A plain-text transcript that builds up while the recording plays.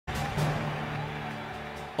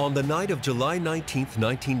On the night of July 19,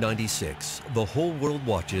 1996, the whole world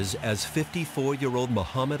watches as 54-year-old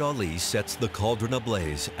Muhammad Ali sets the cauldron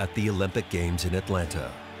ablaze at the Olympic Games in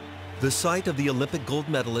Atlanta. The sight of the Olympic gold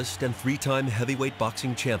medalist and three-time heavyweight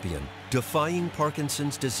boxing champion defying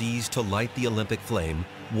Parkinson's disease to light the Olympic flame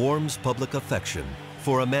warms public affection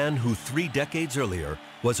for a man who 3 decades earlier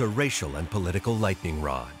was a racial and political lightning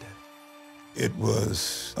rod. It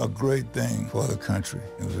was a great thing for the country.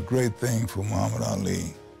 It was a great thing for Muhammad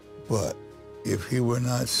Ali. But if he were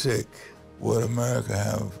not sick, would America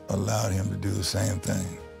have allowed him to do the same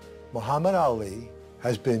thing? Muhammad Ali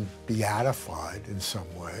has been beatified in some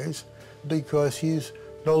ways because he's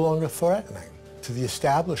no longer threatening to the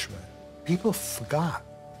establishment. People forgot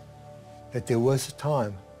that there was a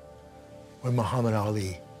time when Muhammad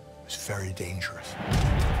Ali was very dangerous.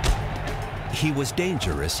 He was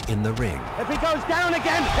dangerous in the ring. If he goes down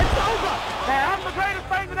again, it's over! Hey, I'm the greatest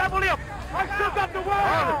thing that ever lived! I shook up the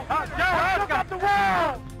world! I shook up the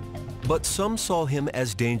world! But some saw him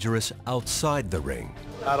as dangerous outside the ring.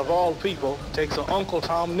 Out of all people, takes an Uncle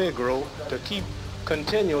Tom Negro to keep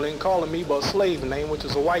continually calling me by a slave name, which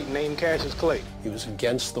is a white name, Cassius Clay. He was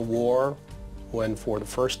against the war when, for the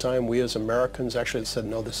first time, we as Americans actually said,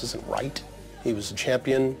 no, this isn't right. He was a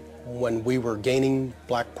champion when we were gaining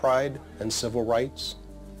black pride and civil rights.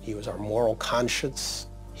 He was our moral conscience.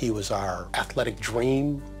 He was our athletic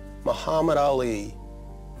dream. Muhammad Ali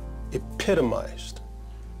epitomized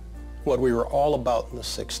what we were all about in the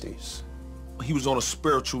 60s. He was on a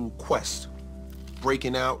spiritual quest,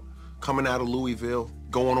 breaking out, coming out of Louisville,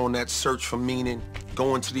 going on that search for meaning,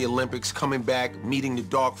 going to the Olympics, coming back, meeting the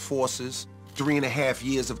dark forces, 3.5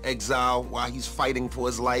 years of exile while he's fighting for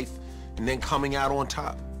his life, and then coming out on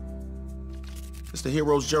top. It's the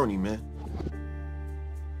hero's journey, man.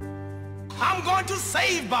 I'm going to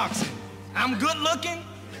save boxing. I'm good looking,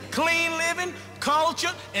 clean living,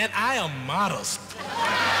 culture, and I am modest.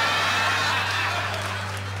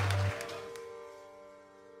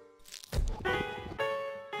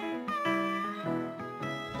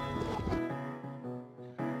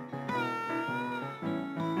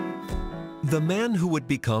 The man who would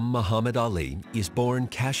become Muhammad Ali is born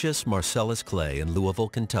Cassius Marcellus Clay in Louisville,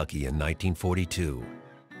 Kentucky in 1942,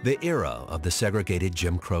 the era of the segregated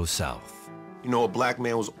Jim Crow South. You know, a black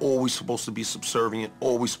man was always supposed to be subservient,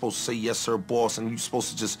 always supposed to say, yes, sir, boss, and you're supposed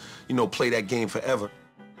to just, you know, play that game forever.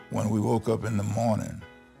 When we woke up in the morning,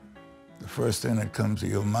 the first thing that comes to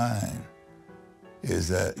your mind is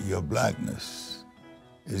that your blackness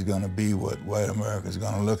is going to be what white America is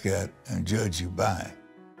going to look at and judge you by.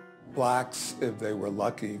 Blacks, if they were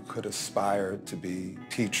lucky, could aspire to be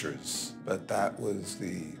teachers, but that was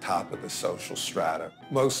the top of the social strata.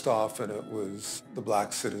 Most often it was the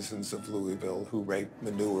black citizens of Louisville who raked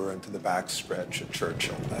manure into the backstretch at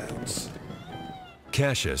Churchill Downs.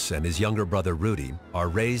 Cassius and his younger brother Rudy are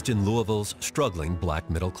raised in Louisville's struggling black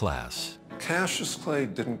middle class. Cassius Clay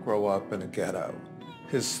didn't grow up in a ghetto.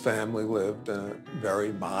 His family lived in a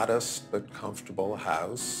very modest but comfortable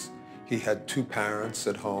house. He had 2 parents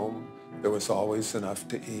at home. There was always enough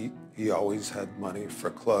to eat. He always had money for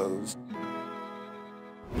clothes.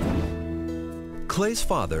 Clay's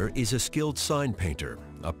father is a skilled sign painter,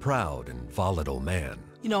 a proud and volatile man.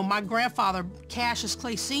 You know, my grandfather, Cassius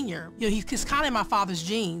Clay Sr., you know, he's kind of in my father's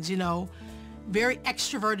genes, you know, very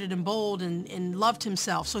extroverted and bold and loved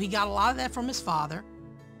himself. So he got a lot of that from his father.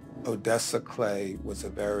 Odessa Clay was a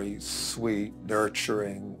very sweet,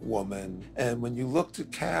 nurturing woman. And when you looked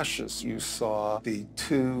at Cassius, you saw the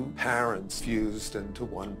 2 parents fused into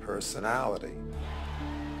one personality.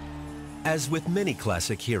 As with many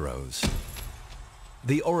classic heroes,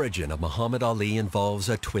 the origin of Muhammad Ali involves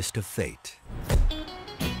a twist of fate.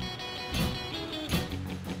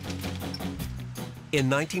 In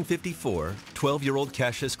 1954, 12-year-old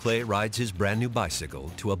Cassius Clay rides his brand new bicycle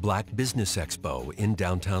to a black business expo in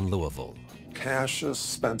downtown Louisville. Cassius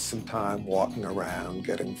spent some time walking around,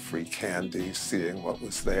 getting free candy, seeing what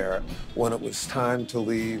was there. When it was time to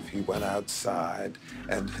leave, he went outside,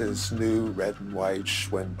 and his new red and white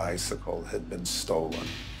Schwinn bicycle had been stolen.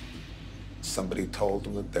 Somebody told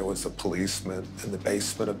him that there was a policeman in the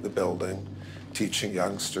basement of the building teaching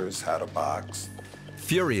youngsters how to box.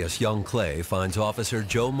 Furious young Clay finds Officer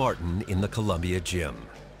Joe Martin in the Columbia gym.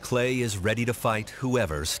 Clay is ready to fight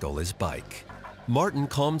whoever stole his bike. Martin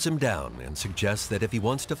calms him down and suggests that if he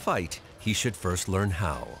wants to fight, he should first learn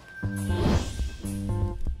how.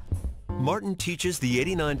 Martin teaches the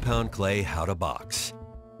 89-pound Clay how to box,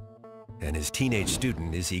 and his teenage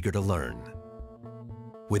student is eager to learn.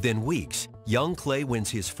 Within weeks, young Clay wins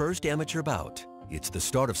his first amateur bout. It's the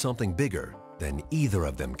start of something bigger than either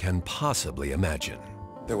of them can possibly imagine.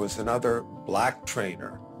 There was another black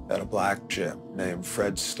trainer at a black gym named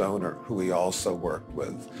Fred Stoner, who he also worked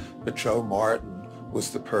with. But Joe Martin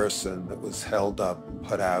was the person that was held up and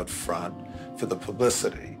put out front for the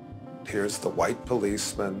publicity. Here's the white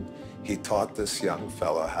policeman. He taught this young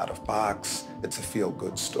fellow how to box. It's a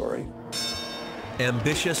feel-good story.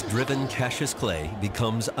 Ambitious, driven Cassius Clay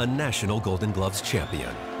becomes a national Golden Gloves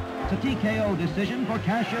champion. It's a TKO decision for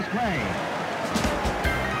Cassius Clay.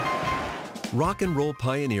 Rock and roll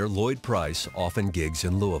pioneer Lloyd Price often gigs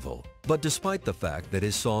in Louisville. But despite the fact that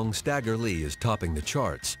his song Stagger Lee is topping the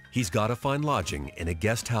charts, he's got to find lodging in a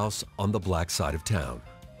guest house on the black side of town.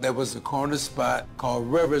 There was a corner spot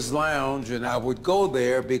called Rivers Lounge, and I would go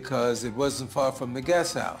there because it wasn't far from the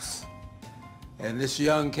guest house. And this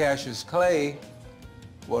young Cassius Clay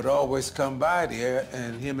would always come by there,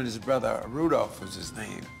 and him and his brother Rudolph was his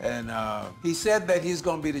name. And he said that he's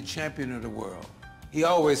gonna be the champion of the world. He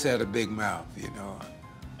always had a big mouth, you know.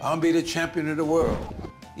 I'm gonna be the champion of the world.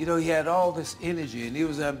 You know, he had all this energy, and he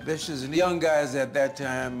was ambitious, and the young guys at that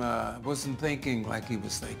time wasn't thinking like he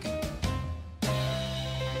was thinking.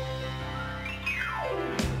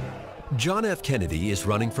 John F. Kennedy is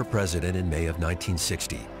running for president in May of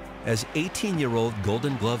 1960 as 18-year-old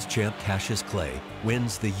Golden Gloves champ Cassius Clay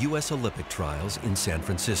wins the U.S. Olympic trials in San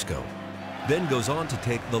Francisco, then goes on to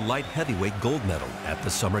take the light heavyweight gold medal at the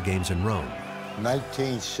Summer Games in Rome.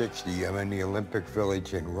 1960, I'm in the Olympic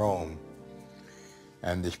Village in Rome,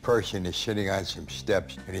 and this person is sitting on some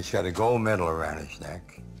steps, and he's got a gold medal around his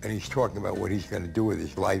neck, and he's talking about what he's going to do with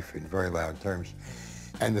his life in very loud terms.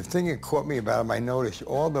 And the thing that caught me about him, I noticed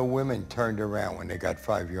all the women turned around when they got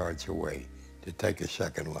 5 yards away to take a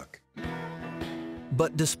second look.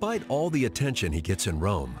 But despite all the attention he gets in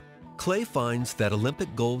Rome, Clay finds that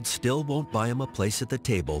Olympic gold still won't buy him a place at the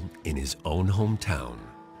table in his own hometown.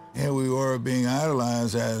 Here we were being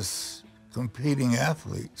idolized as competing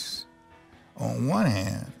athletes on one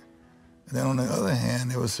hand, and then on the other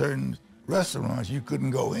hand, there were certain restaurants you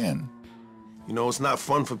couldn't go in. You know, it's not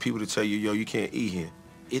fun for people to tell you, yo, you can't eat here.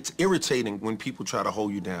 It's irritating when people try to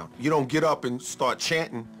hold you down. You don't get up and start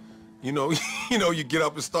chanting, you know, you get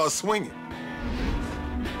up and start swinging.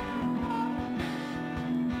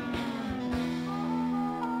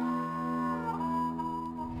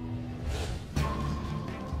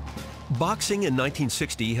 Boxing in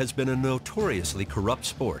 1960 has been a notoriously corrupt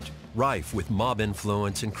sport, rife with mob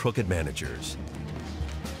influence and crooked managers.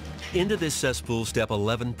 Into this cesspool step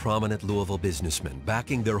 11 prominent Louisville businessmen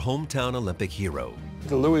backing their hometown Olympic hero.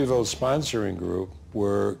 The Louisville sponsoring group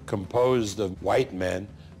were composed of white men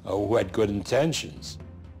who had good intentions.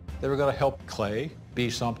 They were going to help Clay be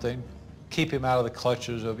something, keep him out of the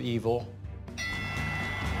clutches of evil.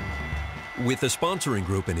 With the sponsoring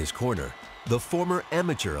group in his corner, the former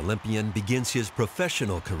amateur Olympian begins his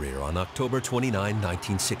professional career on October 29,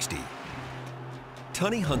 1960.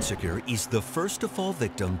 Tunney Hunsaker is the first to fall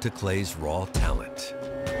victim to Clay's raw talent.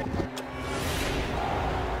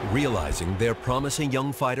 Realizing their promising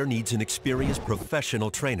young fighter needs an experienced professional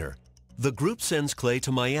trainer, the group sends Clay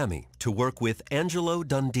to Miami to work with Angelo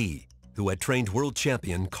Dundee, who had trained world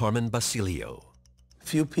champion Carmen Basilio.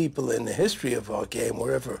 Few people in the history of our game will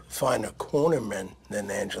ever find a cornerman than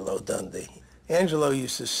Angelo Dundee. Angelo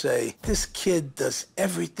used to say, this kid does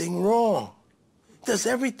everything wrong. Does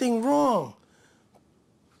everything wrong,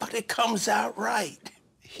 but it comes out right.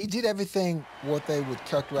 He did everything what they would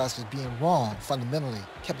characterize as being wrong, fundamentally.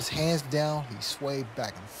 Kept his hands down, he swayed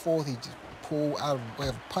back and forth, he just pulled out of way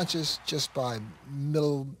of punches just by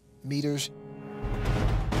millimeters.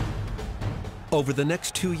 Over the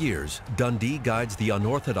next 2 years, Dundee guides the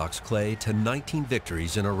unorthodox Clay to 19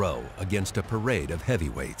 victories in a row against a parade of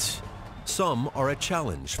heavyweights. Some are a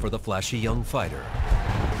challenge for the flashy young fighter.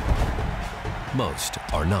 Most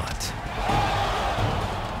are not.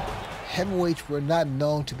 Heavyweights were not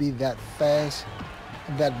known to be that fast,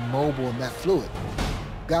 and that mobile, and that fluid.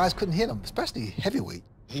 Guys couldn't hit him, especially heavyweight.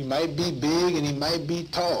 He might be big and he might be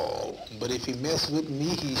tall, but if he messes with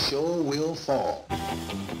me, he sure will fall.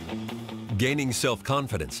 Gaining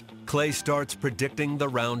self-confidence, Clay starts predicting the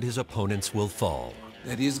round his opponents will fall.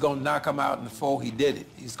 That he's going to knock him out in 4, he did it.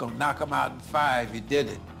 He's going to knock him out in 5, he did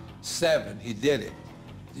it. 7, he did it.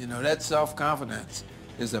 You know, that self-confidence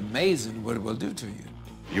is amazing what it will do to you.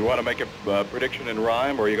 You want to make a prediction in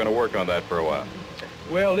rhyme, or are you going to work on that for a while?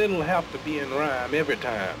 Well, it'll have to be in rhyme every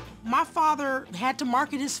time. My father had to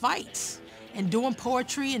market his fights and doing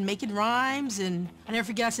poetry and making rhymes, and I never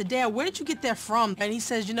forget, I said, Dad, where did you get that from? And he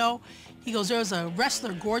says, you know, he goes, there was a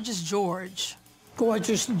wrestler, Gorgeous George.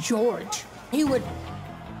 Gorgeous George. He would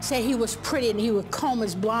say he was pretty, and he would comb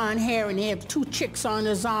his blonde hair, and he had 2 chicks on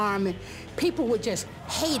his arm, and people would just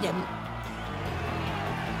hate him.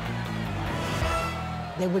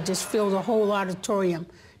 They would just fill the whole auditorium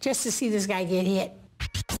just to see this guy get hit.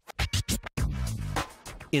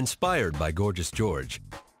 Inspired by Gorgeous George,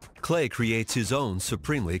 Clay creates his own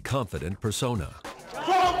supremely confident persona. Float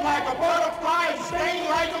like a butterfly, sting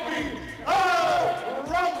like a bee. Oh,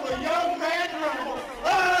 rumble, young man, rumble.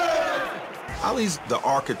 Oh! Ali's the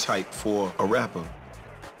archetype for a rapper.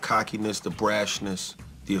 Cockiness, the brashness,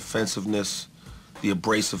 the offensiveness, the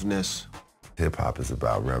abrasiveness. Hip-hop is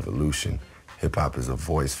about revolution. Hip-hop is a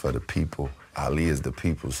voice for the people. Ali is the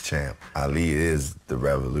people's champ. Ali is the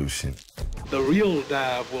revolution. The real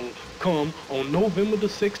dive will come on November the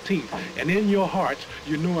 16th, and in your hearts,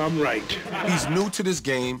 you know I'm right. He's new to this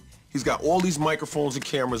game. He's got all these microphones and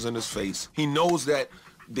cameras in his face. He knows that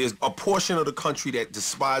there's a portion of the country that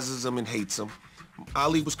despises him and hates him.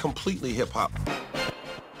 Ali was completely hip-hop.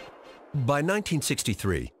 By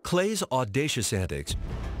 1963, Clay's audacious antics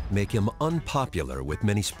make him unpopular with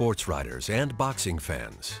many sports writers and boxing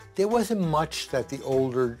fans. There wasn't much that the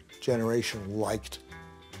older generation liked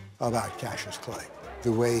about Cassius Clay.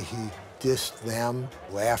 The way he dissed them,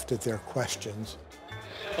 laughed at their questions.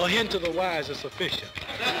 A hint to the wise is sufficient.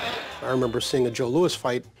 I remember seeing a Joe Louis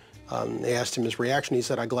fight. They asked him his reaction. He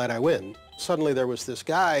said, "I'm glad I win." Suddenly there was this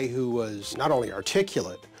guy who was not only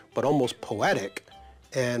articulate, but almost poetic,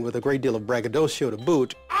 and with a great deal of braggadocio to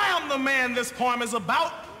boot. I am the man this poem is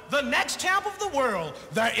about, the next champ of the world.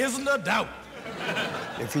 There isn't a doubt.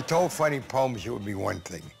 If he told funny poems, it would be one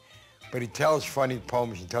thing. But he tells funny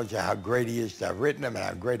poems and tells you how great he is to have written them and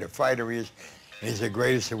how great a fighter he is, and he's the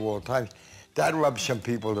greatest of all time. That rubs some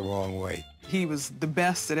people the wrong way. He was the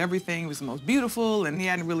best at everything. He was the most beautiful, and he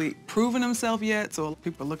hadn't really proven himself yet, so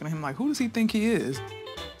people are looking at him like, who does he think he is?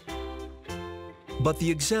 But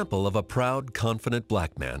the example of a proud, confident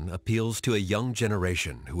black man appeals to a young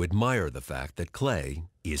generation who admire the fact that Clay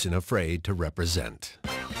isn't afraid to represent.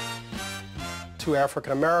 To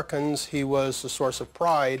African Americans, he was a source of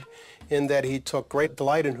pride in that he took great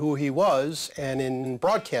delight in who he was and in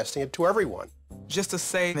broadcasting it to everyone. Just to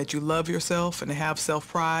say that you love yourself and to have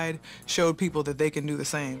self-pride showed people that they can do the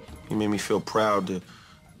same. He made me feel proud to,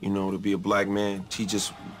 to be a black man. He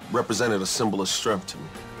just represented a symbol of strength to me.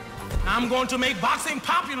 I'm going to make boxing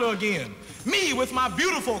popular again. Me with my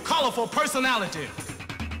beautiful, colorful personality.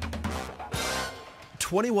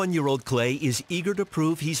 21-year-old Clay is eager to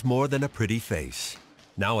prove he's more than a pretty face.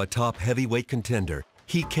 Now a top heavyweight contender,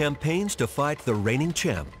 he campaigns to fight the reigning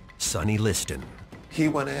champ, Sonny Liston. He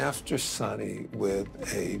went after Sonny with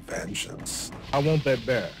a vengeance. I want that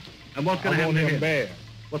bear. And what's going to happen to him? Bear.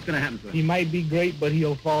 What's going to happen to him? He might be great, but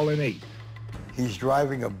he'll fall in 8. He's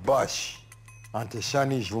driving a bus onto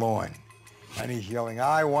Sonny's lawn, and he's yelling,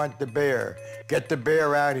 "I want the bear. Get the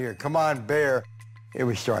bear out here. Come on, bear." It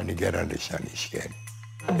was starting to get under Sonny's skin.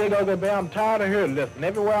 Big ugly bear, I'm tired of hearing Liston.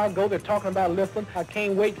 Everywhere I go, they're talking about Liston. I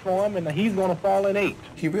can't wait for him, and he's going to fall in 8.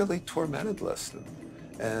 He really tormented Liston.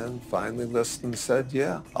 And finally Liston said,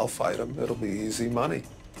 yeah, I'll fight him. It'll be easy money.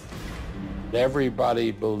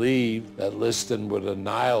 Everybody believed that Liston would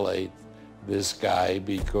annihilate this guy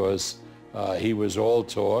because he was all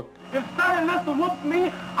talk. If Sonny Liston whoops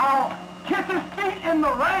me, I'll kiss his feet in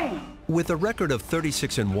the rain. With a record of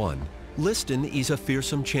 36-1, Liston is a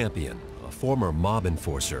fearsome champion, a former mob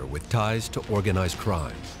enforcer with ties to organized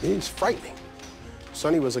crime. He's frightening.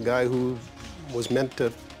 Sonny was a guy who was meant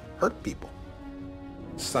to hurt people.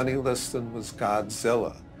 Sonny Liston was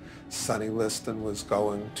Godzilla. Sonny Liston was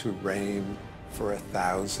going to reign for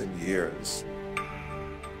 1,000 years.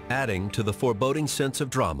 Adding to the foreboding sense of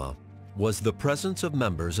drama was the presence of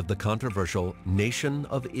members of the controversial Nation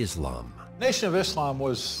of Islam. Nation of Islam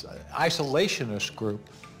was an isolationist group.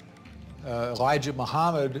 Elijah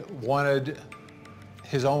Muhammad wanted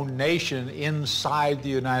his own nation inside the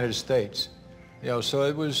United States. So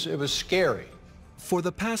it was scary. For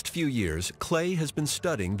the past few years, Clay has been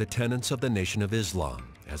studying the tenets of the Nation of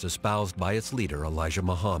Islam, as espoused by its leader, Elijah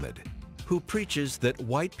Muhammad, who preaches that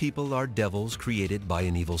white people are devils created by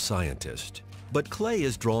an evil scientist. But Clay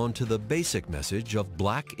is drawn to the basic message of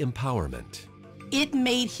black empowerment. It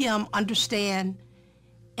made him understand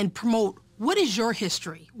and promote, what is your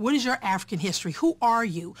history? What is your African history? Who are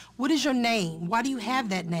you? What is your name? Why do you have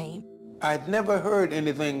that name? I'd never heard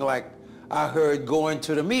anything like I heard going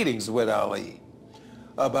to the meetings with Ali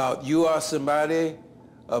about you are somebody,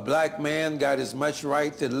 a black man got as much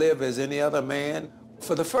right to live as any other man.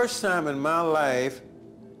 For the first time in my life,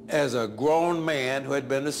 as a grown man who had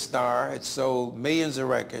been a star, had sold millions of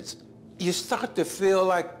records, you start to feel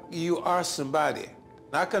like you are somebody.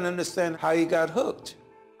 I can understand how he got hooked.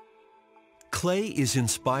 Clay is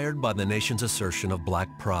inspired by the nation's assertion of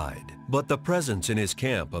black pride, but the presence in his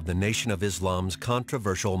camp of the Nation of Islam's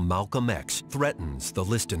controversial Malcolm X threatens the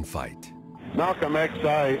Liston fight. Malcolm X,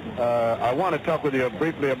 I want to talk with you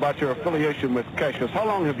briefly about your affiliation with Cassius. How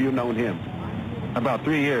long have you known him? About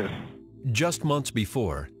 3 years. Just months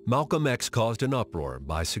before, Malcolm X caused an uproar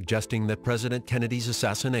by suggesting that President Kennedy's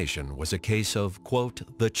assassination was a case of, quote,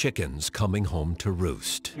 the chickens coming home to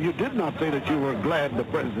roost. You did not say that you were glad the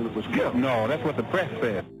president was killed. No, that's what the press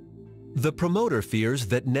said. The promoter fears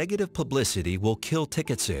that negative publicity will kill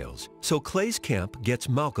ticket sales, so Clay's camp gets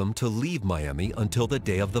Malcolm to leave Miami until the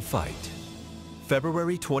day of the fight.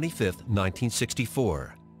 February 25,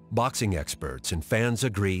 1964. Boxing experts and fans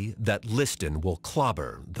agree that Liston will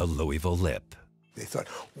clobber the Louisville Lip. They thought,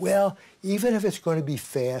 well, even if it's going to be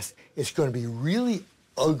fast, it's going to be really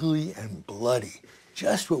ugly and bloody.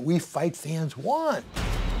 Just what we fight fans want.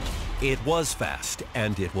 It was fast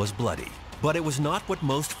and it was bloody, but it was not what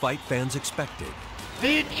most fight fans expected.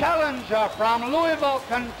 The challenger from Louisville,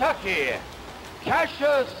 Kentucky,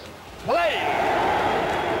 Cassius Clay.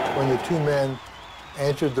 When the two men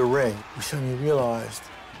entered the ring, we suddenly realized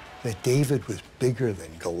that David was bigger than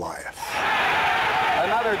Goliath.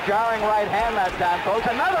 Another jarring right hand that time, folks.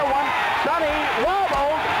 Another one. Sonny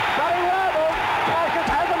wobbles. Sonny wobbles. Cassius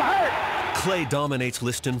has him hurt. Clay dominates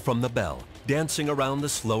Liston from the bell, dancing around the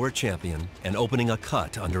slower champion and opening a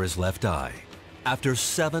cut under his left eye. After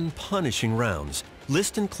 7 punishing rounds,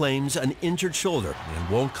 Liston claims an injured shoulder and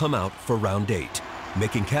won't come out for round 8,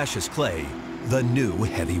 making Cassius Clay the new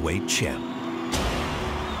heavyweight champ.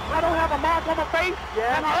 I don't have a mark on my face,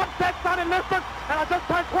 and I upset Sonny Liston, and I just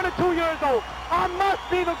turned 22 years old. I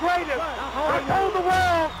must be the greatest. I told the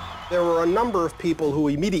world. There were a number of people who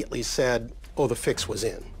immediately said, oh, the fix was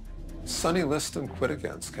in. Sonny Liston quit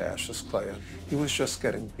against Cassius Clay. He was just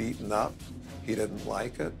getting beaten up. He didn't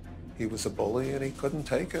like it. He was a bully, and he couldn't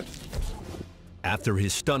take it. After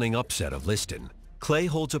his stunning upset of Liston, Clay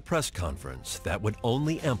holds a press conference that would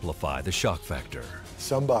only amplify the shock factor.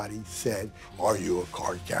 Somebody said, are you a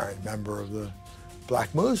card-carrying member of the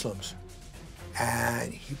black Muslims?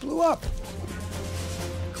 And he blew up.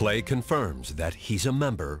 Clay confirms that he's a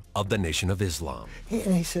member of the Nation of Islam.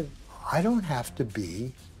 And he said, I don't have to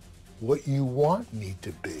be what you want me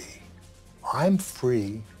to be. I'm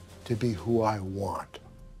free to be who I want.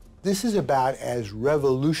 This is about as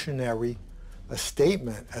revolutionary a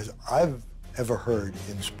statement as I've ever heard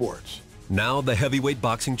in sports. Now the heavyweight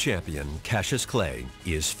boxing champion, Cassius Clay,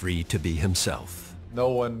 is free to be himself. No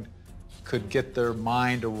one could get their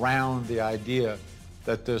mind around the idea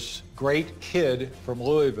that this great kid from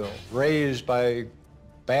Louisville, raised by a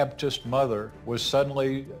Baptist mother, was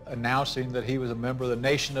suddenly announcing that he was a member of the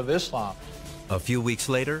Nation of Islam. A few weeks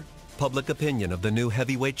later, public opinion of the new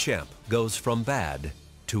heavyweight champ goes from bad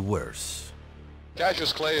to worse.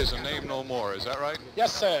 Cassius Clay is a name no more, is that right?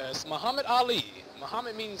 Yes, sir. It's Muhammad Ali.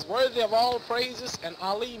 Muhammad means worthy of all praises, and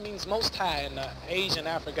Ali means most high in the Asian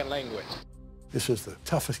African language. This is the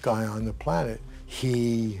toughest guy on the planet.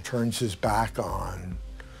 He turns his back on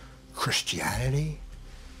Christianity.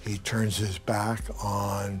 He turns his back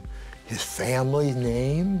on his family's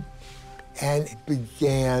name. And it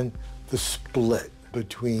began the split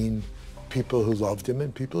between people who loved him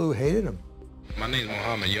and people who hated him. My name is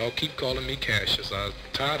Muhammad. Y'all keep calling me Cassius. I'm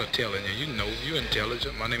tired of telling you. You know, you're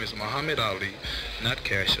intelligent. My name is Muhammad Ali, not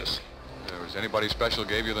Cassius. Was anybody special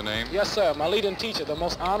gave you the name? Yes, sir. My leading teacher, the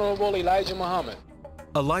most honorable Elijah Muhammad.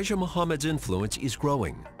 Elijah Muhammad's influence is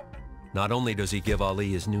growing. Not only does he give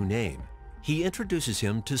Ali his new name, he introduces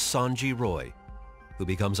him to Sanji Roy, who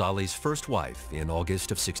becomes Ali's first wife in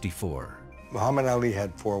August of '64. Muhammad Ali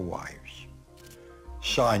had 4 wives: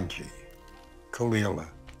 Sanji, Khalila,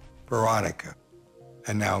 Veronica,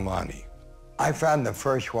 and now Lonnie. I found the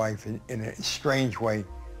first wife in a strange way,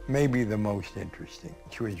 maybe the most interesting.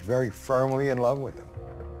 She was very firmly in love with him.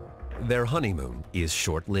 Their honeymoon is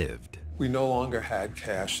short-lived. We no longer had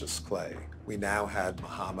Cassius Clay. We now had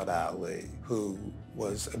Muhammad Ali, who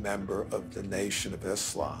was a member of the Nation of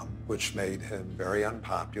Islam, which made him very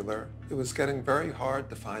unpopular. It was getting very hard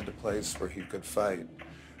to find a place where he could fight.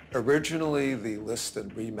 Originally, the Liston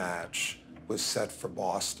rematch was set for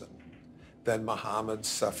Boston. Then Muhammad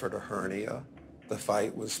suffered a hernia. The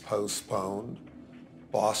fight was postponed.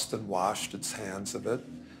 Boston washed its hands of it,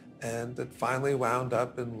 and it finally wound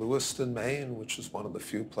up in Lewiston, Maine, which is one of the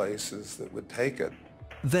few places that would take it.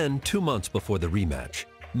 Then, 2 months before the rematch,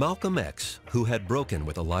 Malcolm X, who had broken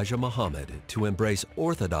with Elijah Muhammad to embrace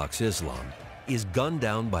Orthodox Islam, is gunned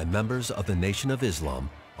down by members of the Nation of Islam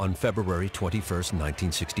on February 21,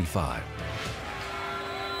 1965.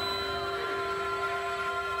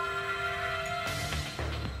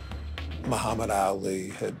 Muhammad Ali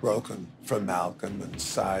had broken from Malcolm and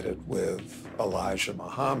sided with Elijah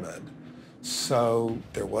Muhammad. So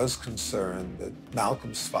there was concern that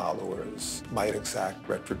Malcolm's followers might exact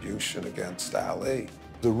retribution against Ali.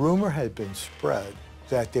 The rumor had been spread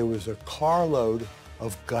that there was a carload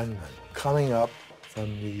of gunmen coming up from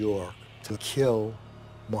New York to kill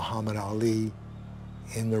Muhammad Ali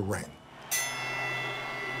in the ring.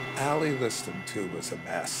 Ali Liston, too, was a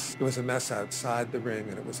mess. It was a mess outside the ring,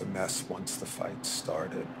 and it was a mess once the fight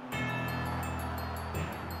started.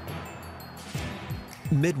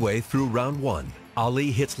 Midway through round one,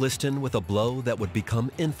 Ali hits Liston with a blow that would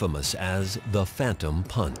become infamous as the Phantom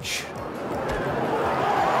Punch.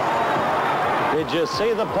 Did you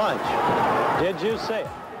see the punch? Did you see it?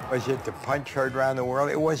 Was it the punch heard around the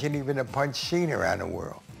world? It wasn't even a punch seen around the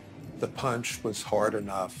world. The punch was hard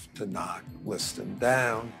enough to knock Liston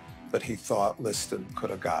down, but he thought Liston could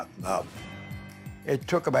have gotten up. It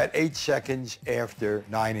took about 8 seconds after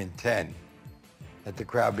 9 and 10 that the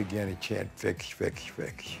crowd began to chant, "Fix, fix,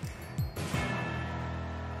 fix."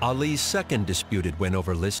 Ali's second disputed win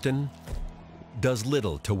over Liston does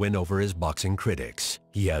little to win over his boxing critics.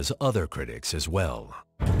 He has other critics as well.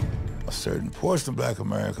 A certain portion of Black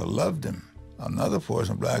America loved him. Another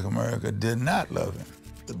portion of Black America did not love him.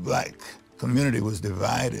 The Black community was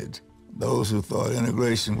divided. Those who thought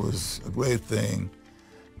integration was a great thing,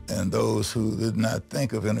 and those who did not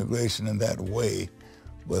think of integration in that way,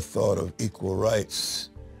 but thought of equal rights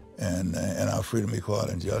and our freedom,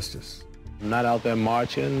 equality, and justice. I'm not out there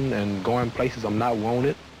marching and going places I'm not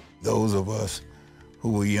wanted. Those of us who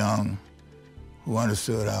were young, who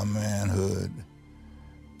understood our manhood,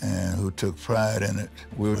 and who took pride in it,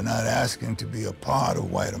 we were not asking to be a part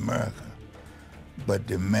of white America, but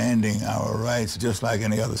demanding our rights just like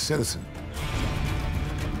any other citizen.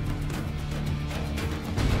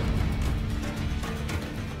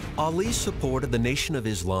 Ali's support of the Nation of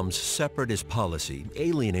Islam's separatist policy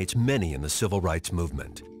alienates many in the civil rights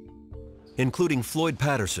movement, including Floyd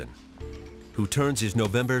Patterson, who turns his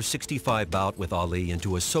November '65 bout with Ali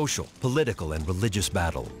into a social, political, and religious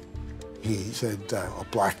battle. He said a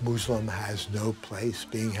black Muslim has no place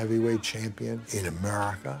being heavyweight champion in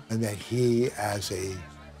America, and that he, as a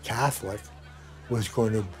Catholic, was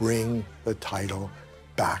going to bring the title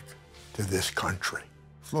back to this country.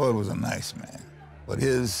 Floyd was a nice man, but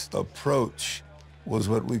his approach was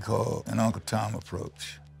what we call an Uncle Tom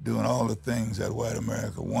approach, doing all the things that white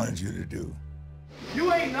America wanted you to do.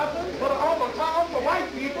 You ain't nothing but an Uncle Tom for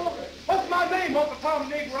white people. What's my name, Uncle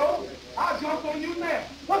Tom Negro? I'll jump on you now.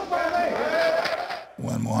 What's my name?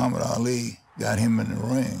 When Muhammad Ali got him in the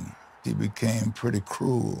ring, he became pretty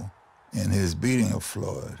cruel in his beating of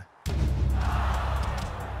Floyd.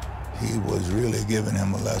 He was really giving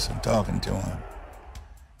him a lesson, talking to him,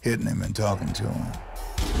 hitting him and talking to him.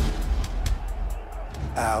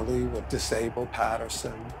 Ali would disable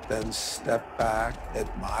Patterson, then step back,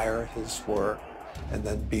 admire his work, and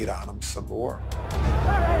then beat on him some more.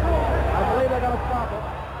 I believe they're gonna stop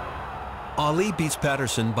it. Ali beats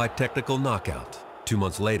Patterson by technical knockout. 2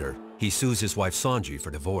 months later, he sues his wife Sanji for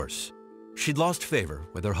divorce. She'd lost favor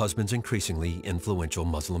with her husband's increasingly influential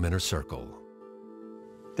Muslim inner circle.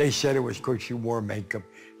 They said it was because she wore makeup,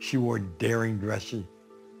 she wore daring dresses.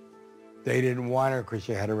 They didn't want her because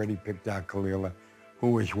they had already picked out Khalila,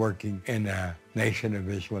 who was working in a Nation of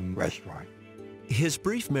Islam restaurant. His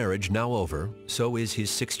brief marriage now over, so is his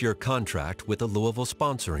 6-year contract with the Louisville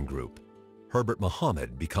sponsoring group. Herbert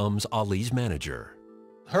Muhammad becomes Ali's manager.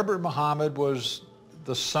 Herbert Muhammad was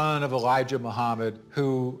the son of Elijah Muhammad,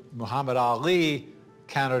 who Muhammad Ali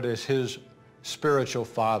counted as his spiritual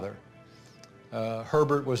father.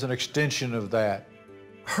 Herbert was an extension of that.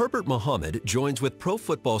 Herbert Muhammad joins with pro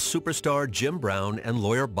football superstar Jim Brown and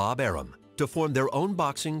lawyer Bob Arum to form their own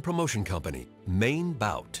boxing promotion company, Main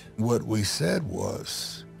Bout. What we said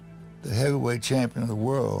was, the heavyweight champion of the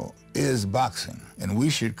world is boxing, and we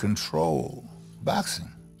should control boxing.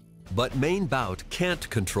 But Main Bout can't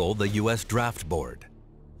control the U.S. Draft Board.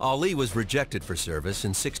 Ali was rejected for service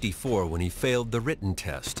in '64 when he failed the written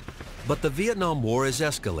test. But the Vietnam War is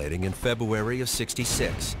escalating in February of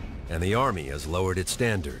 '66, and the Army has lowered its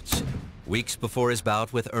standards. Weeks before his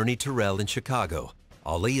bout with Ernie Terrell in Chicago,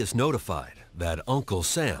 Ali is notified that Uncle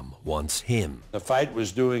Sam wants him. The fight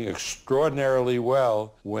was doing extraordinarily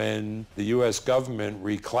well when the U.S. government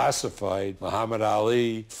reclassified Muhammad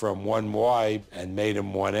Ali from 1Y and made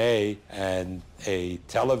him 1A, and a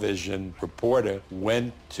television reporter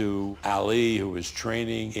went to Ali, who was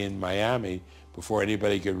training in Miami, before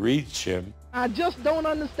anybody could reach him. I just don't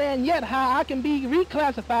understand yet how I can be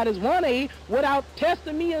reclassified as 1A without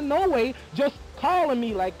testing me in no way, just calling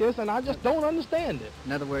me like this, and I just don't understand it.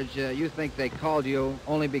 In other words, you think they called you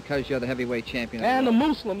only because you're the heavyweight champion? And a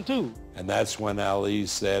Muslim, too. And that's when Ali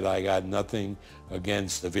said, I got nothing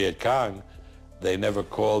against the Viet Cong. They never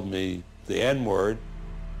called me the N-word.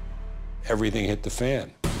 Everything hit the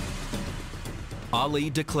fan. Ali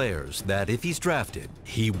declares that if he's drafted,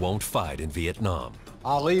 he won't fight in Vietnam.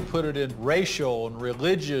 Ali put it in racial and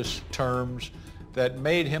religious terms that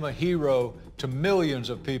made him a hero to millions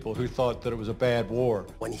of people who thought that it was a bad war.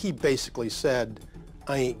 When he basically said,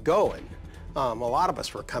 I ain't going, a lot of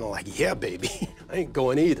us were kind of like, yeah, baby, I ain't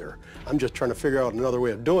going either. I'm just trying to figure out another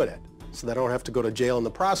way of doing it so that I don't have to go to jail in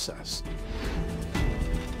the process.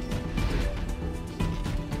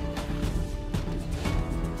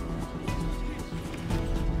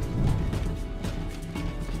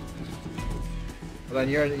 Well, then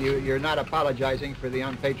you're not apologizing for the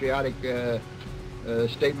unpatriotic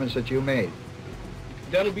statements that you made.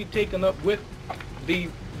 That'll be taken up with the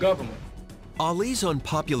government. Ali's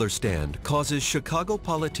unpopular stand causes Chicago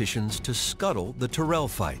politicians to scuttle the Terrell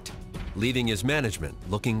fight, leaving his management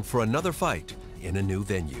looking for another fight in a new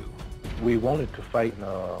venue. We wanted to fight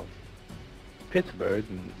in Pittsburgh,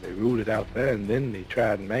 and they ruled it out there, and then they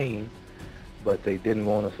tried Maine, but they didn't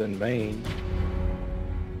want us in Maine.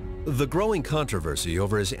 The growing controversy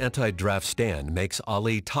over his anti-draft stand makes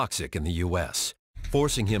Ali toxic in the U.S.,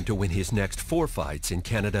 forcing him to win his next 4 fights in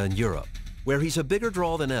Canada and Europe, where he's a bigger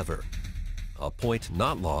draw than ever. A point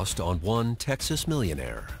not lost on one Texas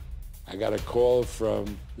millionaire. I got a call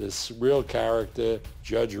from this real character,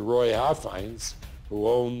 Judge Roy Hoffines, who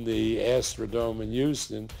owned the Astrodome in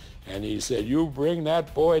Houston, and he said, you bring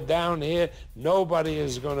that boy down here, nobody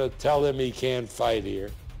is going to tell him he can't fight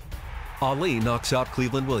here. Ali knocks out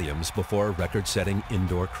Cleveland Williams before a record-setting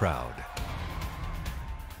indoor crowd.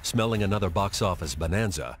 Smelling another box office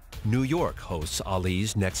bonanza, New York hosts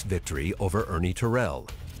Ali's next victory over Ernie Terrell.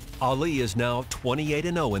 Ali is now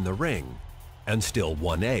 28-0 in the ring and still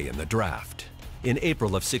 1A in the draft. In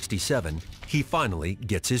April of '67, he finally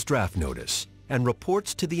gets his draft notice and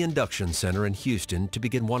reports to the induction center in Houston to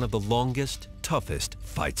begin one of the longest, toughest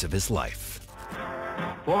fights of his life.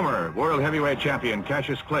 Former world heavyweight champion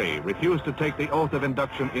Cassius Clay refused to take the oath of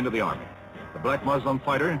induction into the Army. The black Muslim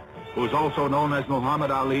fighter, who's also known as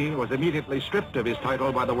Muhammad Ali, was immediately stripped of his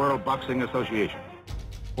title by the World Boxing Association.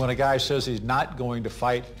 When a guy says he's not going to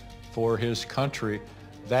fight for his country,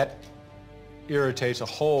 that irritates a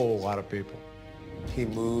whole lot of people. He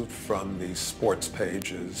moved from the sports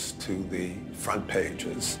pages to the front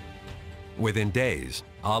pages. Within days,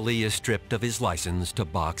 Ali is stripped of his license to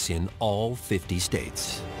box in all 50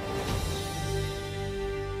 states.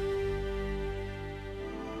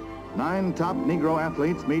 9 top Negro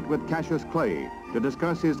athletes meet with Cassius Clay to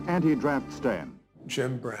discuss his anti-draft stand.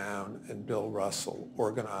 Jim Brown and Bill Russell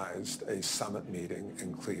organized a summit meeting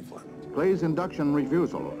in Cleveland. Clay's induction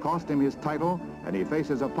refusal cost him his title, and he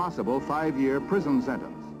faces a possible 5-year prison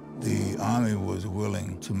sentence. The Army was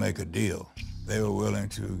willing to make a deal. They were willing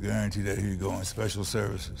to guarantee that he would go in special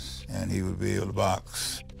services and he would be able to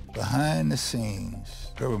box. Behind the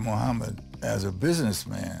scenes, Herbert Muhammad, as a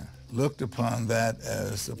businessman, looked upon that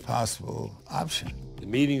as a possible option. The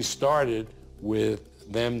meeting started with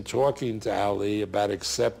them talking to Ali about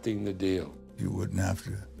accepting the deal. You wouldn't have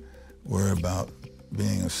to worry about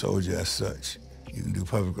being a soldier as such. You can do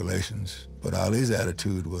public relations. But Ali's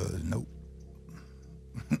attitude was, nope,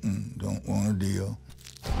 don't want a deal.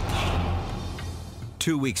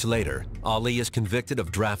 2 weeks later, Ali is convicted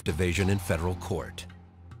of draft evasion in federal court.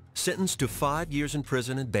 Sentenced to 5 years in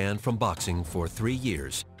prison and banned from boxing for 3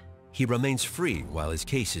 years, he remains free while his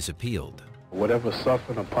case is appealed. Whatever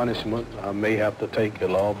suffering or punishment I may have to take,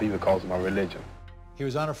 it'll all be because of my religion. He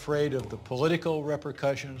was unafraid of the political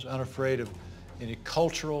repercussions, unafraid of any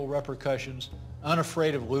cultural repercussions,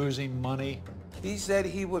 unafraid of losing money. He said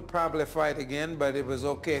he would probably fight again, but it was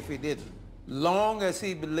okay if he didn't. Long as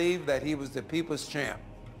he believed that he was the people's champ,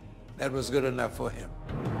 that was good enough for him.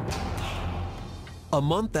 A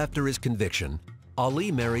month after his conviction,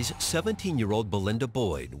 Ali marries 17-year-old Belinda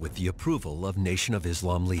Boyd with the approval of Nation of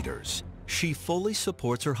Islam leaders. She fully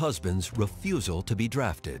supports her husband's refusal to be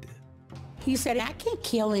drafted. He said, I can't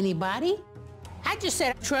kill anybody. I just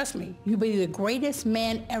said, trust me, you'll be the greatest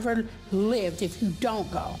man ever lived if you don't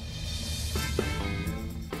go.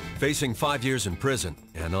 Facing 5 years in prison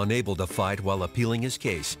and unable to fight while appealing his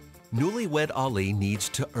case, newlywed Ali needs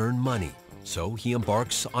to earn money, so he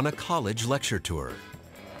embarks on a college lecture tour.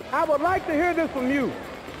 I would like to hear this from you,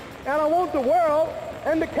 and I want the world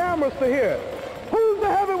and the cameras to hear it. Who's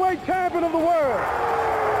the heavyweight champion of the world?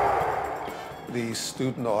 The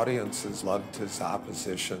student audiences loved his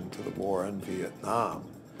opposition to the war in Vietnam,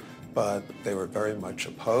 but they were very much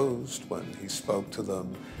opposed when he spoke to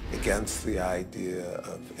them against the idea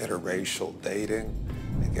of interracial dating,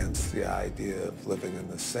 against the idea of living in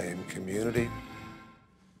the same community.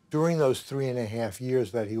 During those 3.5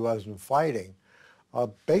 years that he wasn't fighting,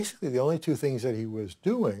 basically the only two things that he was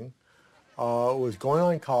doing was going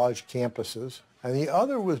on college campuses, and the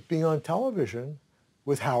other was being on television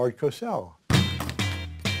with Howard Cosell.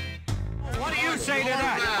 What do you say to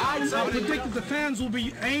that? I predict that the fans will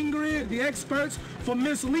be angry at the experts for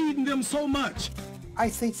misleading them so much. I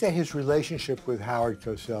think that his relationship with Howard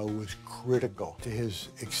Cosell was critical to his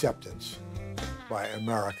acceptance by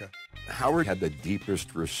America. Howard had the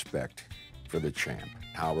deepest respect for the champ.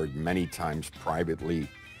 Howard many times privately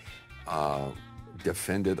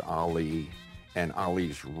defended Ali and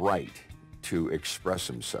Ali's right to express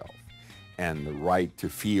himself and the right to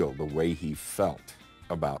feel the way he felt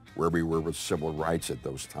about where we were with civil rights at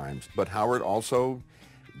those times. But Howard also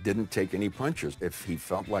didn't take any punches. If he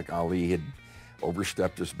felt like Ali had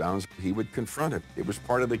overstepped his bounds, he would confront it. It was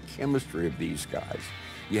part of the chemistry of these guys.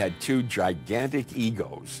 You had two gigantic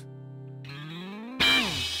egos.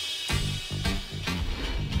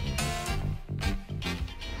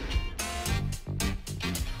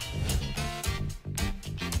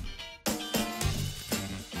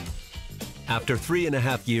 After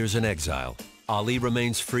 3.5 years in exile, Ali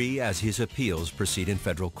remains free as his appeals proceed in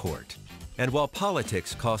federal court. And while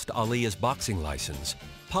politics cost Ali his boxing license,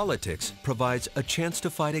 politics provides a chance to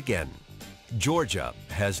fight again. Georgia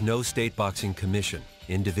has no state boxing commission.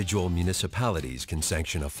 Individual municipalities can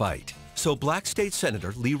sanction a fight. So Black State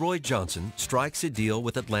Senator Leroy Johnson strikes a deal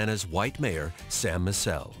with Atlanta's white mayor, Sam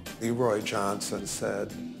Massell. Leroy Johnson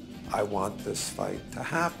said, I want this fight to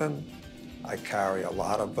happen. I carry a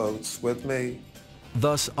lot of votes with me.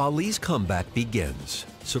 Thus, Ali's comeback begins,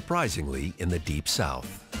 surprisingly, in the Deep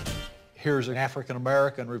South. Here's an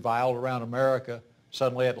African-American reviled around America.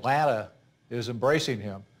 Suddenly Atlanta is embracing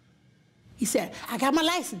him. He said, I got my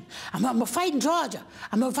license. I'm going to fight in Georgia.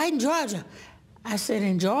 I'm going to fight in Georgia. I said,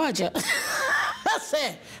 in Georgia? I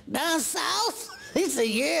said, down south? He said,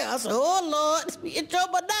 yeah. I said, oh, Lord, we in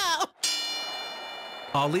trouble now.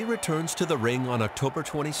 Ali returns to the ring on October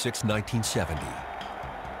 26, 1970.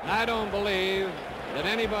 I don't believe that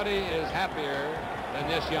anybody is happier than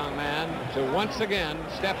this young man to once again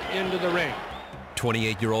step into the ring.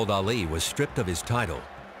 28-year-old Ali was stripped of his title,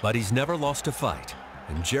 but he's never lost a fight,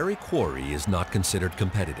 and Jerry Quarry is not considered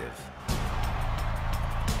competitive.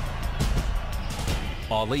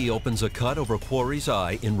 Ali opens a cut over Quarry's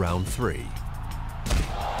eye in round 3,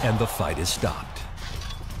 and the fight is stopped.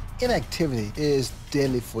 Inactivity is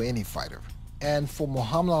deadly for any fighter. And for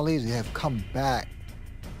Muhammad Ali to have come back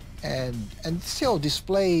and still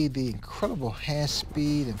display the incredible hand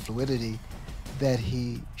speed and fluidity that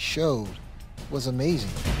he showed was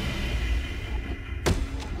amazing.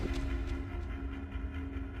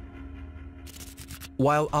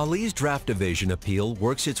 While Ali's draft evasion appeal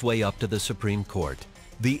works its way up to the Supreme Court,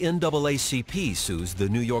 the NAACP sues the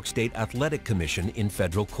New York State Athletic Commission in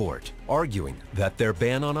federal court, arguing that their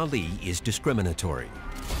ban on Ali is discriminatory.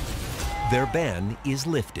 Their ban is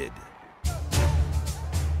lifted.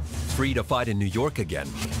 Free to fight in New York again,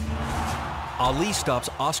 Ali stops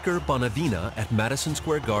Oscar Bonavena at Madison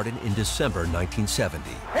Square Garden in December 1970.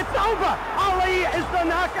 It's over! Ali is the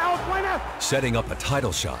knockout winner! Setting up a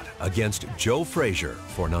title shot against Joe Frazier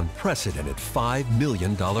for an unprecedented $5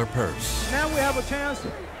 million purse. Now we have a chance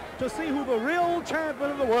to see who the real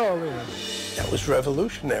champion of the world is. That was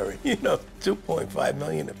revolutionary. You know, $2.5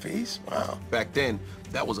 million apiece. Wow. Back then,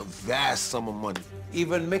 that was a vast sum of money.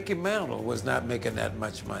 Even Mickey Mantle was not making that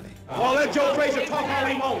much money. Well, let Joe Frazier talk all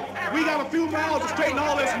he wants. We got a few miles to straighten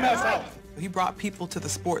all this mess out. He brought people to the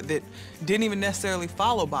sport that didn't even necessarily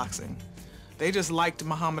follow boxing. They just liked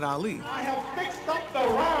Muhammad Ali. I have fixed up the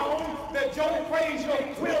round that Joe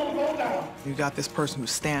Frazier will go down. You got this person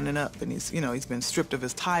who's standing up and he's been stripped of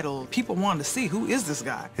his title. People wanted to see, who is this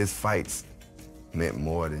guy? His fights meant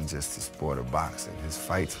more than just the sport of boxing. His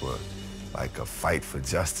fights were like a fight for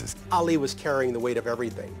justice. Ali was carrying the weight of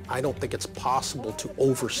everything. I don't think it's possible to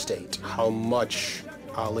overstate how much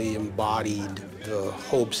Ali embodied the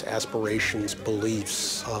hopes, aspirations,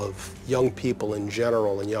 beliefs of young people in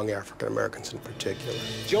general and young African Americans in particular.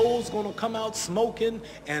 Joe's gonna come out smoking,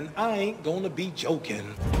 and I ain't gonna be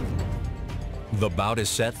joking. The bout is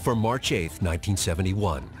set for March 8,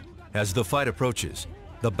 1971. As the fight approaches,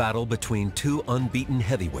 the battle between two unbeaten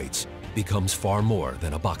heavyweights becomes far more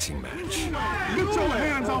than a boxing match. Get your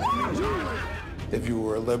hands off me. If you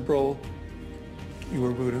were a liberal, you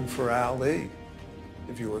were rooting for Ali.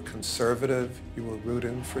 If you were conservative, you were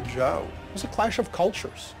rooting for Joe. It was a clash of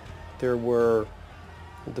cultures. There were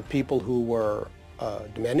the people who were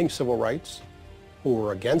demanding civil rights, who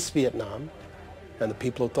were against Vietnam, and the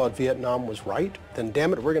people who thought Vietnam was right, then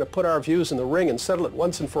damn it, we're going to put our views in the ring and settle it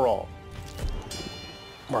once and for all.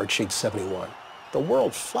 March 8, 71. The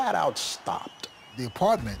world flat out stopped. The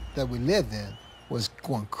apartment that we lived in was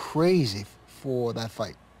going crazy for that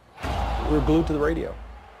fight. We were glued to the radio.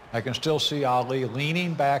 I can still see Ali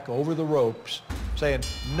leaning back over the ropes, saying,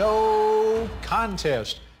 "No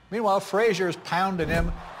contest." Meanwhile, Frazier is pounding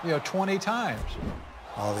him, 20 times.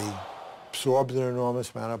 Ali absorbed an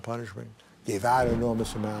enormous amount of punishment, gave out an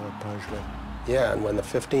enormous amount of punishment. Yeah, and when the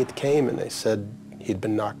 15th came and they said he'd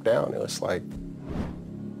been knocked down, it was like,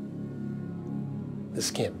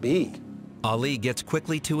 this can't be. Ali gets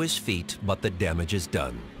quickly to his feet, but the damage is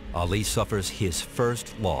done. Ali suffers his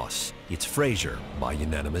first loss. It's Frazier by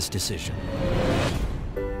unanimous decision.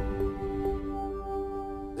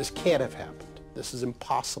 This can't have happened. This is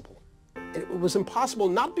impossible. It was impossible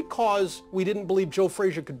not because we didn't believe Joe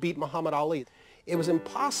Frazier could beat Muhammad Ali. It was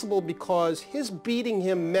impossible because his beating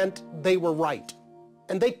him meant they were right.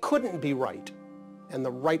 And they couldn't be right. And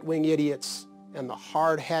the right-wing idiots and the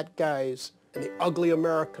hard hat guys and the ugly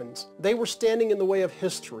Americans, they were standing in the way of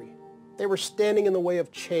history. They were standing in the way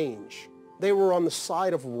of change. They were on the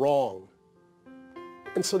side of wrong.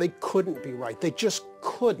 And so they couldn't be right. They just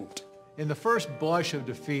couldn't. In the first blush of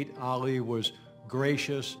defeat, Ali was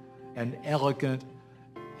gracious and elegant.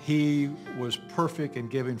 He was perfect in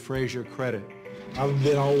giving Frazier credit. I've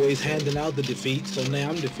been always handing out the defeat, so now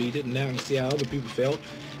I'm defeated, and now I can see how other people felt.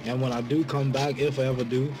 And when I do come back, if I ever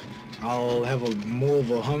do, I'll have more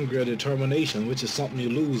of a hunger or determination, which is something you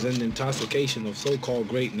lose in the intoxication of so-called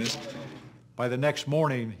greatness. By the next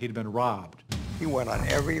morning, he'd been robbed. He went on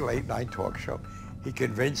every late-night talk show. He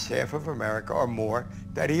convinced half of America or more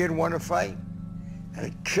that he had won a fight, and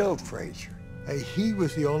it killed Frazier. He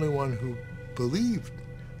was the only one who believed,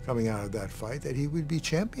 coming out of that fight, that he would be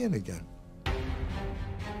champion again.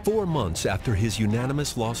 4 months after his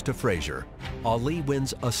unanimous loss to Frazier, Ali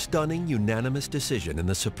wins a stunning unanimous decision in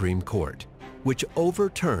the Supreme Court, which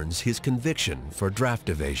overturns his conviction for draft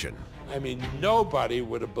evasion. I mean, nobody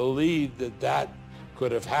would have believed that that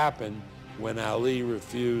could have happened when Ali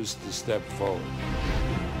refused to step forward.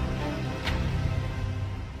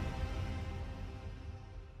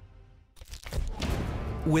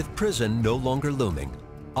 With prison no longer looming,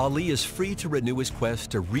 Ali is free to renew his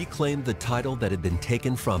quest to reclaim the title that had been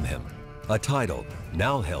taken from him, a title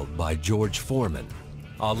now held by George Foreman.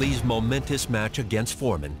 Ali's momentous match against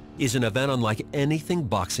Foreman is an event unlike anything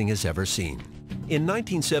boxing has ever seen. In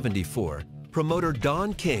 1974, promoter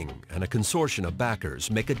Don King and a consortium of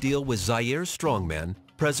backers make a deal with Zaire's strongman,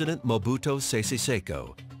 President Mobutu Sese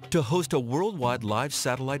Seko, to host a worldwide live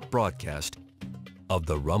satellite broadcast of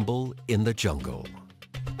the Rumble in the Jungle.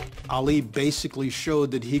 Ali basically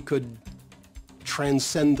showed that he could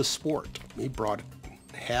transcend the sport. He brought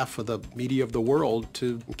half of the media of the world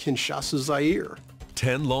to Kinshasa, Zaire.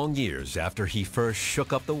 10 long years after he first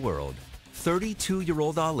shook up the world,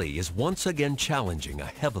 32-year-old Ali is once again challenging a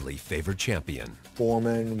heavily favored champion.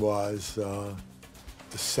 Foreman was the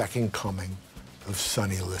second coming of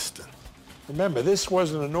Sonny Liston. Remember, this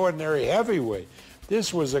wasn't an ordinary heavyweight.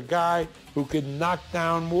 This was a guy who could knock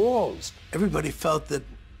down walls. Everybody felt that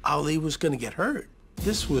Ali was going to get hurt.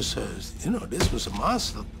 This was this was a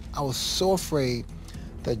monster. I was so afraid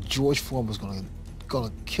that George Foreman was going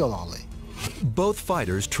to kill Ali. Both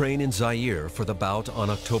fighters train in Zaire for the bout on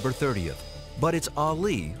October 30th. But it's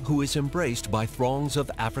Ali who is embraced by throngs of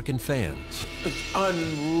African fans. It's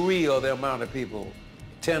unreal the amount of people,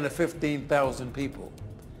 10 to 15,000 people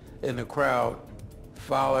in the crowd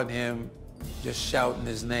following him, just shouting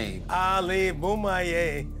his name. Ali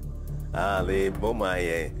Boumaye, Ali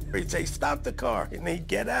Boumaye. He'd say, stop the car, and he'd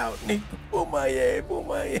get out, and he'd, Boumaye,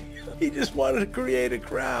 Boumaye. He just wanted to create a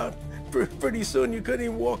crowd. Pretty soon you couldn't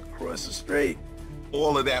even walk across the street.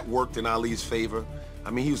 All of that worked in Ali's favor. I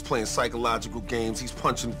mean, he was playing psychological games. He's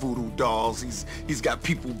punching voodoo dolls. He's got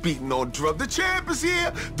people beating on drugs. The champ is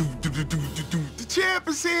here. The champ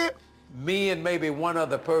is here. Me and maybe one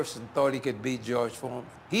other person thought he could beat George Foreman.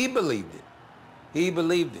 He believed it. He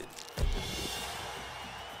believed it.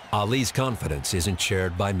 Ali's confidence isn't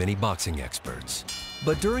shared by many boxing experts.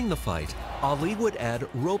 But during the fight, Ali would add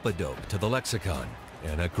rope-a-dope to the lexicon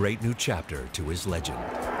and a great new chapter to his legend.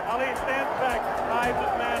 Ali stands back, ties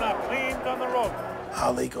his man up, leans on the rope.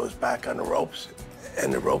 Ali goes back on the ropes,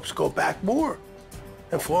 and the ropes go back more.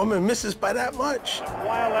 And Foreman misses by that much.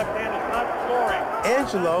 Wild left hand is not scoring.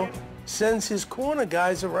 Angelo sends his corner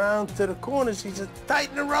guys around to the corners. He says,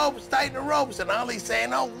 tighten the ropes, and Ali's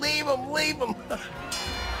saying, oh, leave him, leave him.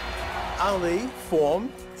 Ali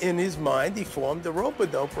formed, in his mind, he formed the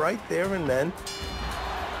rope-a-dope right there and then.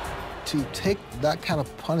 To take that kind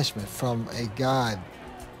of punishment from a guy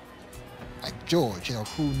like George, you know,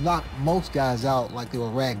 who knocked most guys out like they were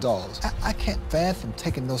rag dolls. I can't fathom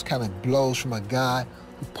taking those kind of blows from a guy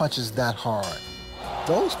who punches that hard.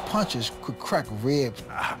 Those punches could crack ribs.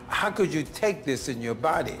 How could you take this in your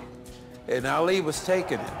body? And Ali was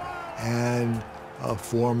taking it. And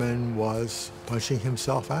Foreman was punching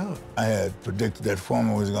himself out. I had predicted that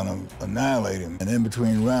Foreman was going to annihilate him. And in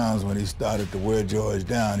between rounds, when he started to wear George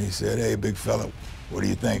down, he said, "Hey, big fella, what do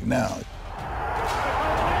you think now?"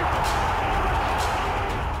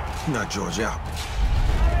 Knock George out.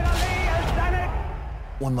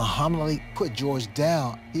 When Muhammad Ali put George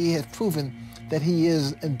down, he had proven that he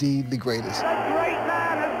is indeed the greatest.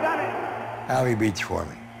 Ali beats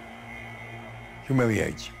Foreman.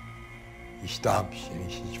 Humiliates him. He stops and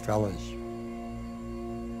he says, "Fellas,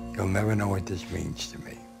 you'll never know what this means to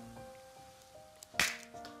me."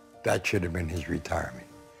 That should have been his retirement.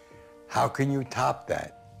 How can you top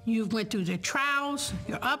that? You went through the trials,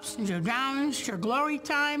 your ups and your downs, your glory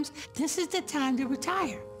times. This is the time to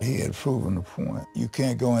retire. He had proven the point. You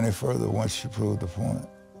can't go any further once you prove the point.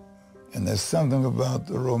 And there's something about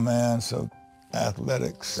the romance of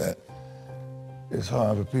athletics that it's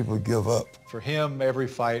hard for people to give up. For him, every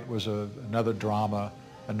fight was another drama,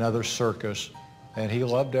 another circus, and he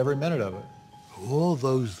loved every minute of it. All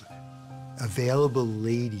those available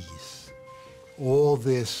ladies, all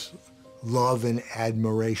this love and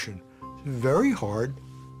admiration. It's very hard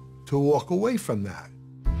to walk away from that.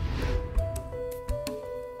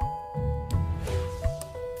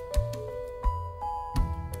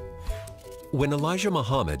 When Elijah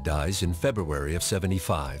Muhammad dies in February of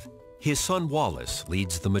 '75, his son Wallace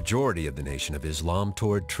leads the majority of the Nation of Islam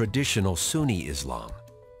toward traditional Sunni Islam.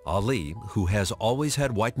 Ali, who has always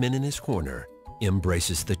had white men in his corner,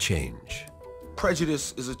 embraces the change.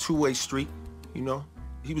 Prejudice is a two-way street, you know?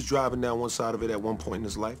 He was driving down one side of it at one point in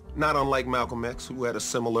his life. Not unlike Malcolm X, who had a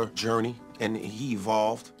similar journey, and he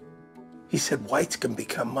evolved. He said, whites can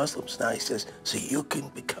become Muslims. Now he says, so you can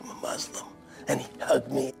become a Muslim. And he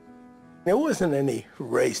hugged me. There wasn't any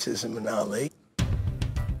racism in Ali.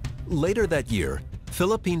 Later that year,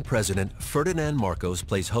 Philippine President Ferdinand Marcos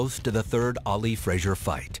plays host to the third Ali-Frazier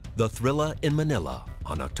fight, the Thrilla in Manila,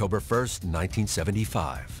 on October 1st,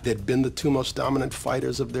 1975. They'd been the two most dominant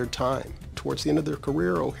fighters of their time. Towards the end of their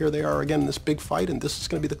career, oh, here they are again in this big fight, and this is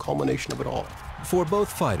going to be the culmination of it all. For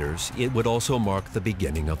both fighters, it would also mark the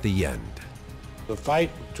beginning of the end. The fight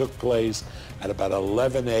took place at about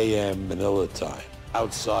 11 a.m. Manila time.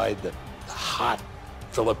 Outside, the hot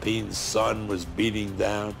Philippine sun was beating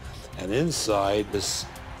down, and inside, this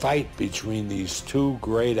fight between these two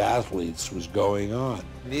great athletes was going on.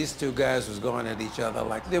 These two guys was going at each other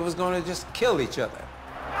like they was going to just kill each other.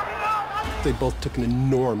 They both took an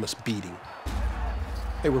enormous beating.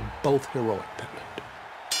 They were both heroic that night.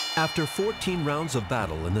 After 14 rounds of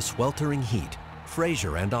battle in the sweltering heat,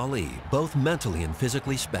 Frazier and Ali, both mentally and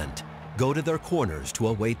physically spent, go to their corners to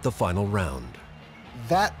await the final round.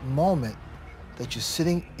 That moment that you're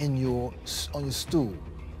sitting in on your stool,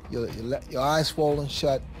 your eyes swollen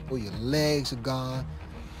shut, or your legs are gone,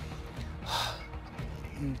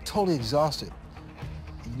 you're totally exhausted.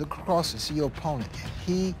 You look across and see your opponent, and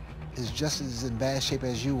he is just as in bad shape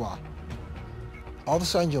as you are. All of a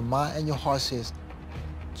sudden, your mind and your heart says,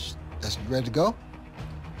 "That's ready to go?"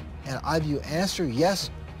 And either you answer yes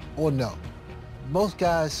or no. Most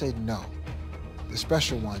guys say no. The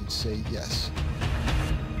special ones say yes.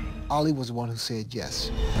 Ali was the one who said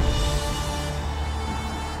yes.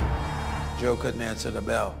 Joe couldn't answer the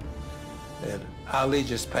bell. And Ali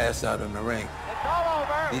just passed out in the ring. It's all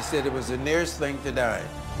over. He said it was the nearest thing to dying.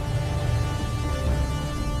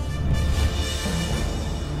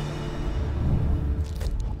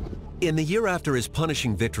 In the year after his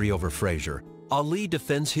punishing victory over Frazier, Ali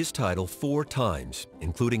defends his title 4 times,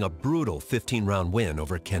 including a brutal 15-round win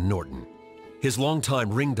over Ken Norton. His longtime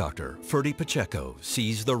ring doctor, Ferdy Pacheco,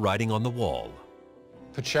 sees the writing on the wall.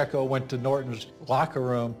 Pacheco went to Norton's locker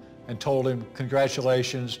room and told him,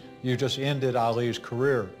 "Congratulations, you just ended Ali's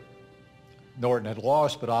career." Norton had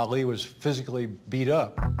lost, but Ali was physically beat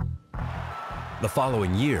up. The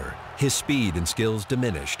following year, his speed and skills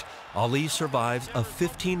diminished. Ali survives a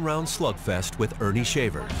 15-round slugfest with Ernie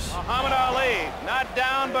Shavers, Muhammad Ali, not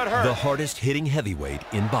down but hurt. the hardest-hitting heavyweight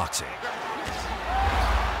in boxing.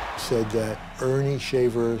 Said that Ernie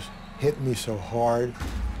Shavers hit me so hard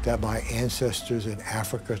that my ancestors in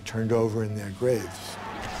Africa turned over in their graves.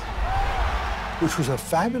 Which was a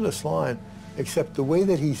fabulous line, except the way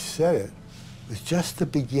that he said it was just the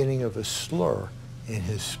beginning of a slur in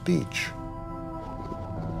his speech.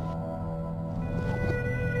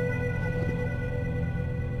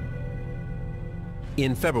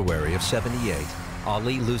 In February of '78,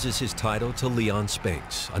 Ali loses his title to Leon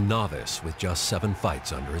Spinks, a novice with just 7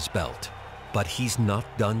 fights under his belt. But he's not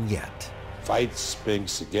done yet. Fights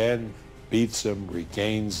Spinks again, beats him,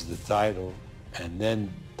 regains the title, and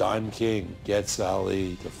then Don King gets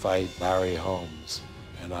Ali to fight Larry Holmes,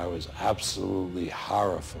 and I was absolutely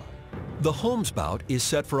horrified. The Holmes bout is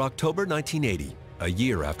set for October 1980, a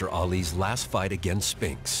year after Ali's last fight against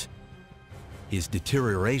Spinks. His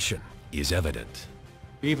deterioration is evident.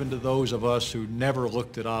 Even to those of us who never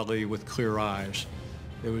looked at Ali with clear eyes,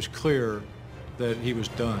 it was clear that he was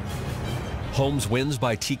done. Holmes wins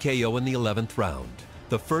by TKO in the 11th round,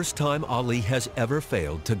 the first time Ali has ever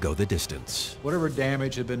failed to go the distance. Whatever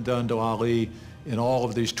damage had been done to Ali in all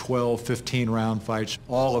of these 12, 15-round fights,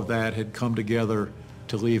 all of that had come together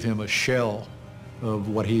to leave him a shell of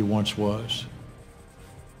what he once was.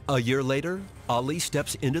 A year later, Ali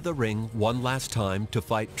steps into the ring one last time to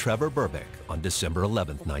fight Trevor Berbick on December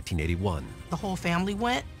 11th, 1981. The whole family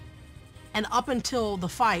went, and up until the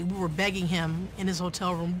fight, we were begging him in his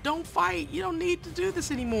hotel room, don't fight, you don't need to do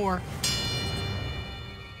this anymore.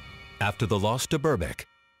 After the loss to Berbick,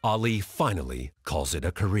 Ali finally calls it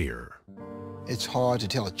a career. It's hard to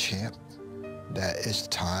tell a champ that it's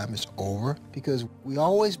time, it's over, because we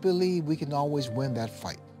always believe we can always win that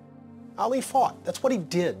fight. Ali fought. That's what he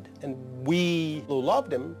did. And we who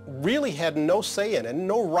loved him really had no say in it and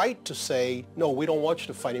no right to say, no, we don't want you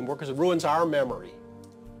to fight anymore because it ruins our memory.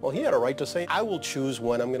 Well, he had a right to say, I will choose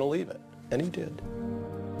when I'm going to leave it. And he did.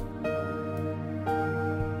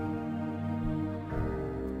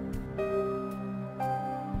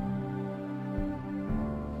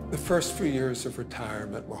 The first few years of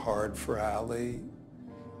retirement were hard for Ali.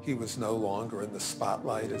 He was no longer in the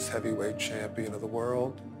spotlight as heavyweight champion of the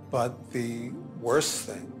world. But the worst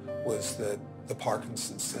thing was that the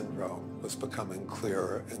Parkinson's syndrome was becoming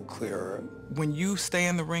clearer and clearer. When you stay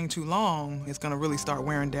in the ring too long, it's going to really start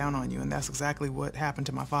wearing down on you, and that's exactly what happened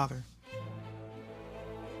to my father.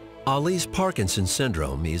 Ali's Parkinson's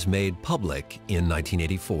syndrome is made public in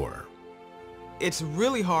 1984. It's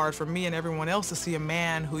really hard for me and everyone else to see a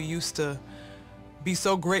man who used to be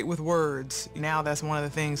so great with words. Now that's one of the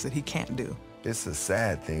things that he can't do. It's a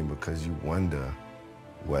sad thing because you wonder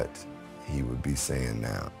what he would be saying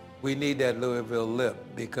now. We need that Louisville lip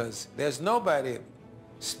because there's nobody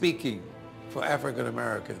speaking for African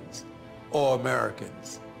Americans or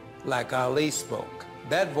Americans like Ali spoke.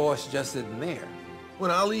 That voice just isn't there.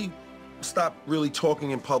 When Ali stopped really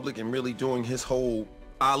talking in public and really doing his whole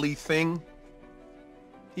Ali thing,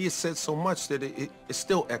 he has said so much that it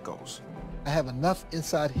still echoes. I have enough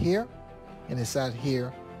inside here and inside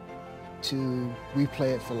here to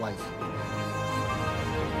replay it for life.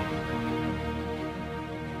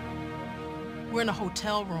 We're in a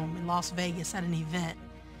hotel room in Las Vegas at an event,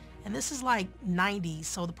 and this is like 90s,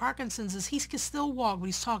 so the Parkinson's he can still walk, but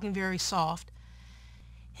he's talking very soft.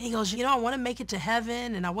 And he goes, you know, I want to make it to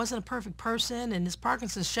heaven, and I wasn't a perfect person, and this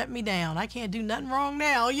Parkinson's shut me down. I can't do nothing wrong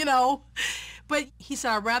now, you know. But he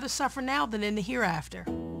said, I'd rather suffer now than in the hereafter.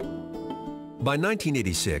 By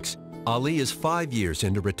 1986, Ali is 5 years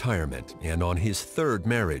into retirement and on his 3rd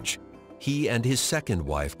marriage. He and his 2nd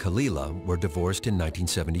wife, Khalila, were divorced in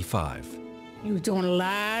 1975. He was doing a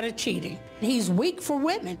lot of cheating. He's weak for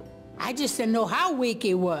women. I just didn't know how weak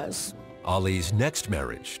he was. Ali's next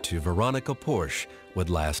marriage to Veronica Porsche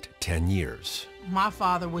would last 10 years. My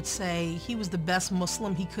father would say he was the best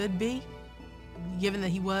Muslim he could be, given that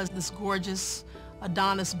he was this gorgeous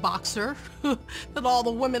Adonis boxer that all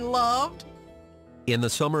the women loved. In the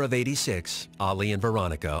summer of '86, Ali and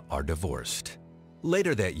Veronica are divorced.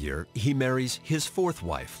 Later that year, he marries his 4th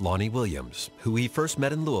wife, Lonnie Williams, who he first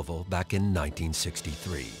met in Louisville back in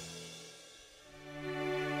 1963.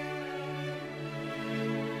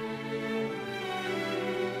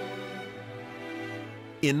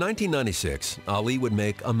 In 1996, Ali would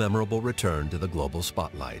make a memorable return to the global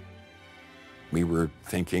spotlight. We were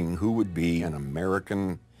thinking who would be an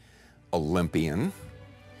American Olympian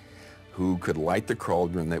who could light the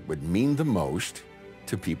cauldron that would mean the most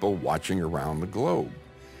to people watching around the globe.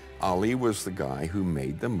 Ali was the guy who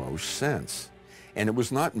made the most sense. And it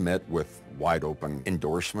was not met with wide open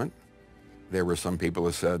endorsement. There were some people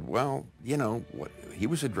who said, well, you know, he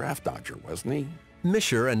was a draft dodger, wasn't he?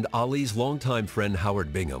 Misher and Ali's longtime friend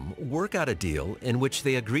Howard Bingham work out a deal in which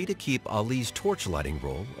they agree to keep Ali's torchlighting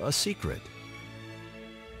role a secret.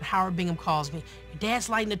 Howard Bingham calls me, your dad's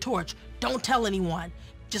lighting the torch. Don't tell anyone.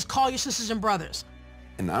 Just call your sisters and brothers.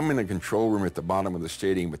 And I'm in a control room at the bottom of the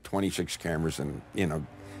stadium with 26 cameras and, you know,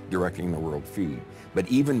 directing the world feed. But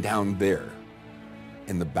even down there,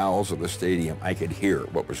 in the bowels of the stadium, I could hear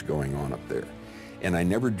what was going on up there. And I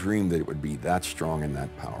never dreamed that it would be that strong and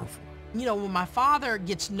that powerful. You know, when my father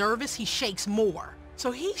gets nervous, he shakes more.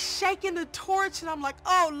 So he's shaking the torch, and I'm like,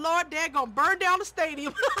 oh, Lord, they're going to burn down the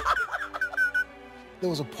stadium. There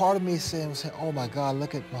was a part of me saying, oh my God,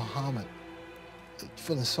 look at Muhammad,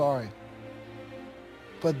 feeling sorry.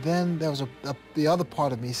 But then there was the other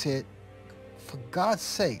part of me said, for God's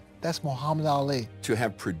sake, that's Muhammad Ali. To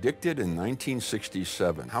have predicted in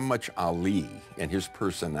 1967 how much Ali and his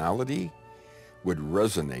personality would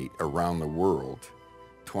resonate around the world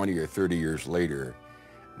 20 or 30 years later,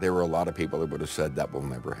 there were a lot of people that would have said that will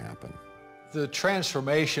never happen. The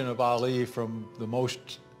transformation of Ali from the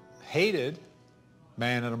most hated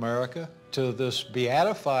man in America to this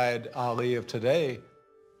beatified Ali of today.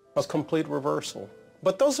 A complete reversal.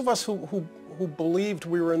 But those of us who believed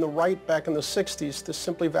we were in the right back in the 60s, this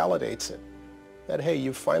simply validates it. That, hey,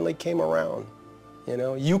 you finally came around. You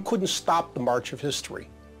know, you couldn't stop the march of history.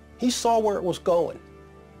 He saw where it was going.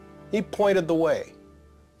 He pointed the way.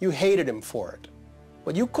 You hated him for it,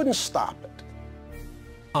 but you couldn't stop it.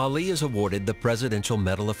 Ali is awarded the Presidential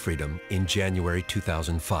Medal of Freedom in January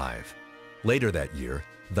 2005. Later that year,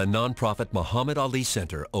 the nonprofit Muhammad Ali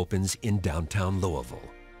Center opens in downtown Louisville,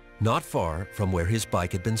 not far from where his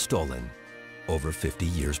bike had been stolen over 50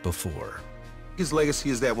 years before. His legacy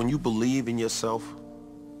is that when you believe in yourself,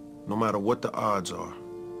 no matter what the odds are,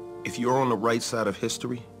 if you're on the right side of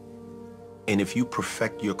history, and if you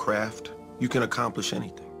perfect your craft, you can accomplish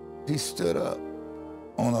anything. He stood up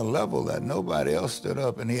on a level that nobody else stood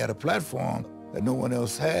up, and he had a platform that no one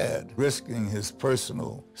else had, risking his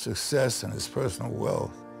personal success and his personal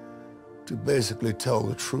wealth to basically tell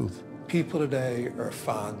the truth. People today are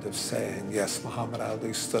fond of saying, yes, Muhammad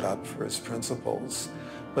Ali stood up for his principles,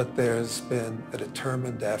 but there's been a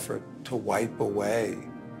determined effort to wipe away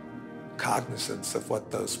cognizance of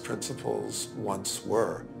what those principles once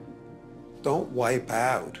were. Don't wipe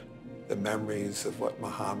out the memories of what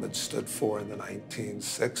Muhammad stood for in the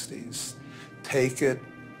 1960s. Take it,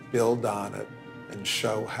 build on it, and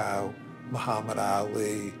show how Muhammad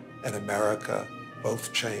Ali and America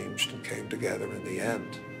both changed and came together in the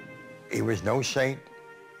end. He was no saint.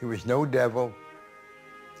 He was no devil.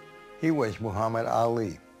 He was Muhammad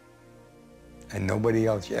Ali. And nobody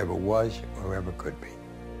else ever was or ever could be.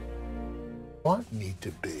 Want me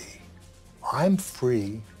to be. I'm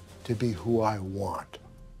free to be who I want.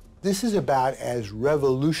 This is about as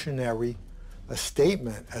revolutionary a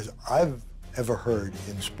statement as I've ever heard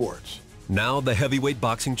in sports. Now the heavyweight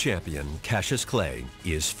boxing champion, Cassius Clay,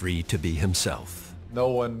 is free to be himself. No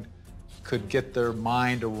one could get their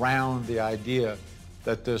mind around the idea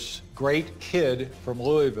that this great kid from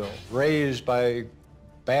Louisville, raised by a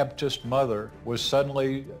Baptist mother, was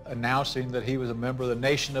suddenly announcing that he was a member of the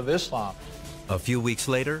Nation of Islam. A few weeks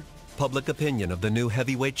later, public opinion of the new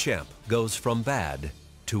heavyweight champ goes from bad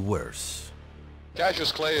to worse.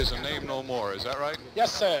 Cassius Clay is a name no more, is that right?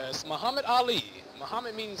 Yes, sir. It's Muhammad Ali.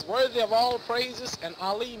 Muhammad means worthy of all praises, and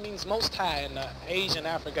Ali means most high in the Asian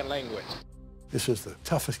African language. This is the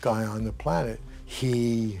toughest guy on the planet.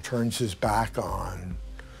 He turns his back on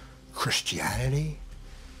Christianity.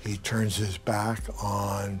 He turns his back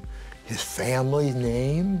on his family's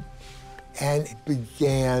name, and it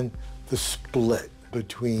began the split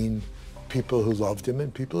between people who loved him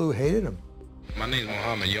and people who hated him. My name is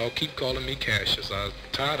Muhammad. Y'all keep calling me Cassius. I'm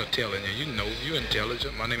tired of telling you. You know, you're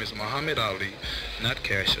intelligent. My name is Muhammad Ali, not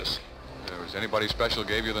Cassius. Was anybody special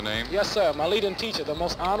gave you the name? Yes, sir. My leading teacher, the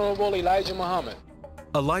most honorable Elijah Muhammad.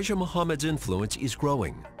 Elijah Muhammad's influence is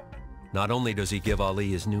growing. Not only does he give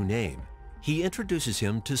Ali his new name, he introduces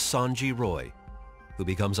him to Sanji Roy, who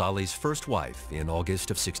becomes Ali's first wife in August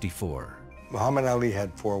of '64. Muhammad Ali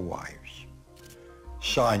had 4 wives: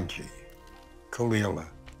 Sanji, Khalila,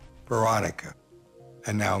 Veronica,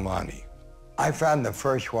 and now Lonnie. I found the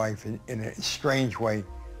first wife in a strange way,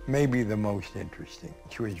 maybe the most interesting.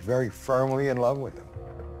 She was very firmly in love with him.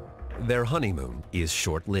 Their honeymoon is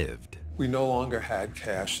short-lived. We no longer had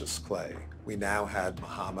Cassius Clay. We now had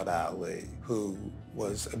Muhammad Ali, who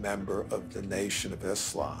was a member of the Nation of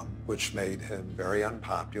Islam, which made him very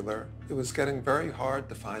unpopular. It was getting very hard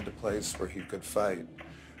to find a place where he could fight.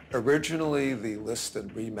 Originally, the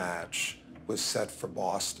listed rematch was set for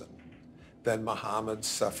Boston. Then Muhammad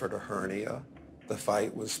suffered a hernia. The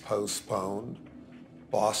fight was postponed.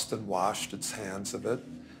 Boston washed its hands of it,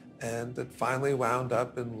 and it finally wound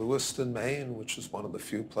up in Lewiston, Maine, which is one of the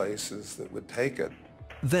few places that would take it.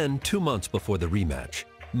 Then, 2 months before the rematch,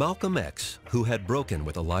 Malcolm X, who had broken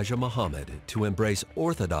with Elijah Muhammad to embrace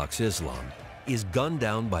Orthodox Islam, is gunned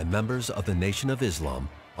down by members of the Nation of Islam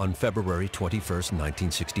on February 21,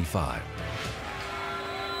 1965.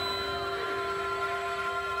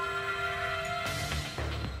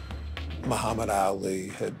 Muhammad Ali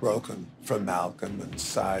had broken from Malcolm and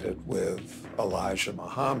sided with Elijah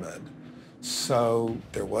Muhammad. So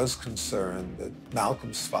there was concern that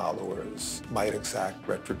Malcolm's followers might exact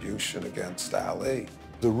retribution against Ali.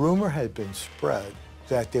 The rumor had been spread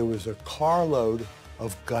that there was a carload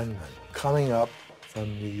of gunmen coming up from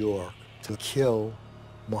New York to kill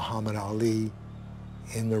Muhammad Ali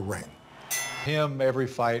in the ring. Every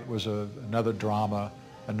fight was another drama,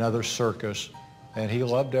 another circus, and he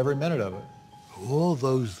loved every minute of it. All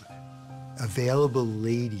those available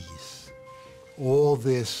ladies, all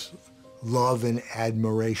this love and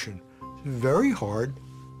admiration, it's very hard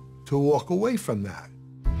to walk away from that.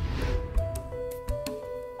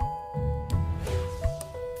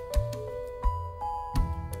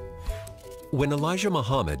 When Elijah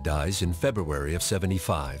Muhammad dies in February of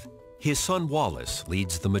 '75, his son Wallace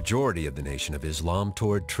leads the majority of the Nation of Islam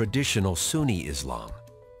toward traditional Sunni Islam.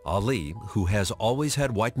 Ali, who has always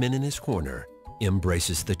had white men in his corner,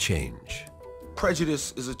 embraces the change.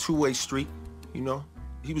 Prejudice is a two-way street, you know?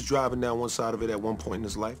 He was driving down one side of it at one point in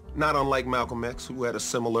his life, not unlike Malcolm X, who had a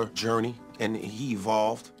similar journey, and he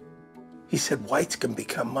evolved. He said, whites can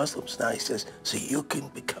become Muslims. Now he says, so you can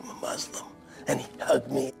become a Muslim. And he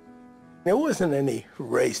hugged me. There wasn't any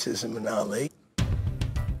racism in Ali.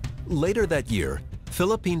 Later that year,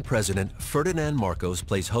 Philippine President Ferdinand Marcos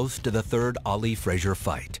plays host to the third Ali-Frazier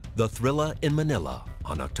fight, the Thrilla in Manila,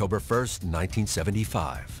 on October 1st,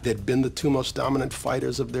 1975. They'd been the two most dominant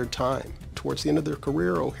fighters of their time. Towards the end of their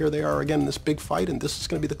career, oh, here they are again in this big fight, and this is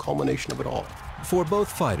going to be the culmination of it all. For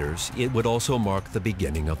both fighters, it would also mark the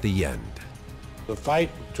beginning of the end. The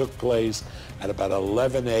fight took place at about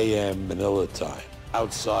 11 a.m. Manila time.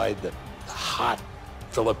 Outside, the hot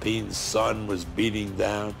Philippine sun was beating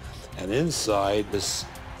down, and inside, this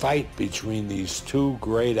fight between these two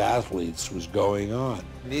great athletes was going on.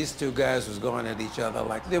 These two guys was going at each other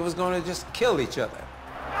like they was going to just kill each other.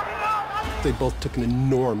 They both took an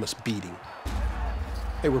enormous beating.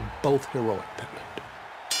 They were both heroic that night.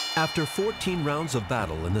 After 14 rounds of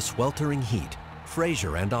battle in the sweltering heat,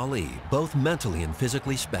 Frazier and Ali, both mentally and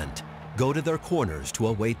physically spent, go to their corners to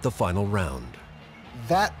await the final round.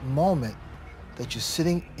 That moment that you're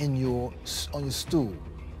sitting on your stool,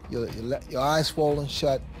 your eyes swollen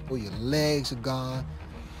shut, or your legs are gone,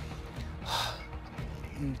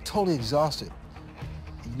 you're totally exhausted.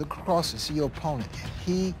 You look across and see your opponent, and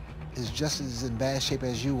he is just as in bad shape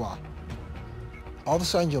as you are. All of a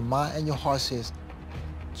sudden, your mind and your heart says,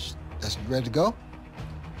 that's ready to go?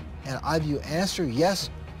 And either you answer yes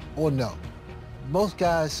or no. Most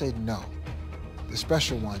guys say no. The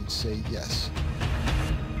special ones say yes.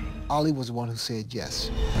 Ali was the one who said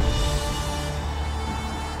yes.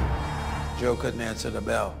 Joe couldn't answer the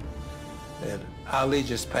bell. And Ali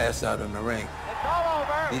just passed out in the ring. It's all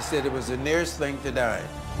over. He said it was the nearest thing to dying.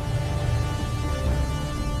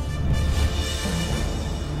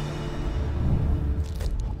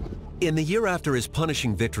 In the year after his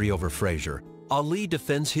punishing victory over Frazier, Ali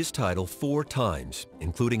defends his title 4 times,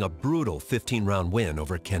 including a brutal 15-round win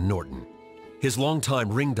over Ken Norton. His longtime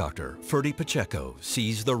ring doctor, Ferdy Pacheco,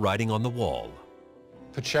 sees the writing on the wall.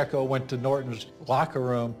 Pacheco went to Norton's locker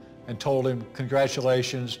room and told him,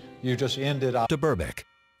 congratulations, you just ended up. To Burbeck,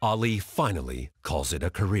 Ali finally calls it a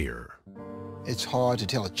career. It's hard to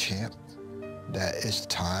tell a champ that it's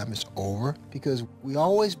time, it's over, because we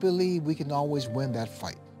always believe we can always win that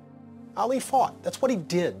fight. Ali fought. That's what he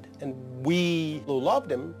did. And we who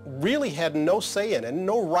loved him really had no say in it and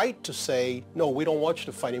no right to say, no, we don't want you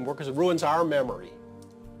to fight anymore because it ruins our memory.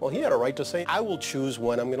 Well, he had a right to say, I will choose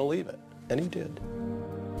when I'm going to leave it. And he did.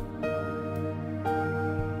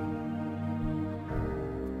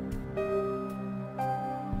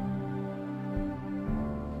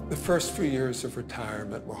 The first few years of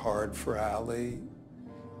retirement were hard for Ali.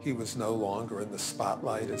 He was no longer in the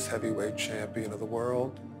spotlight as heavyweight champion of the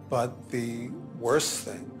world. But the worst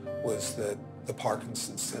thing was that the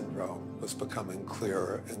Parkinson's syndrome was becoming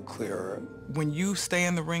clearer and clearer. When you stay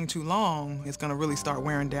in the ring too long, it's going to really start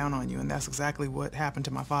wearing down on you, and that's exactly what happened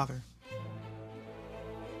to my father.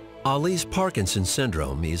 Ali's Parkinson's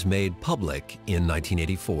syndrome is made public in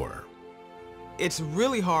 1984. It's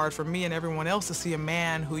really hard for me and everyone else to see a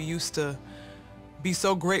man who used to be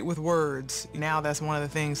so great with words. Now that's one of the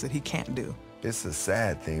things that he can't do. It's a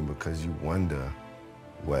sad thing because you wonder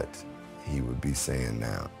what he would be saying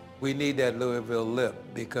now. We need that Louisville lip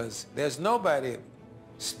because there's nobody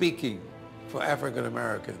speaking for African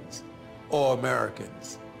Americans or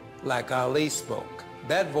Americans like Ali spoke.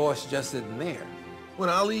 That voice just isn't there. When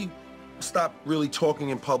Ali stopped really talking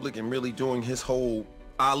in public and really doing his whole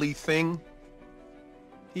Ali thing,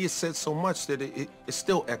 he has said so much that it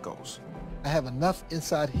still echoes. I have enough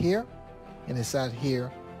inside here and inside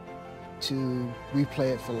here to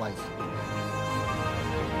replay it for life.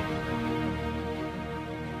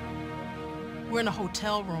 We're in a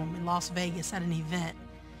hotel room in Las Vegas at an event.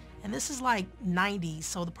 And this is like 90s,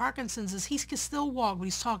 so the Parkinson's he can still walk, but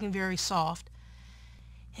he's talking very soft.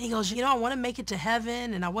 And he goes, I want to make it to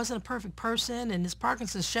heaven, and I wasn't a perfect person, and this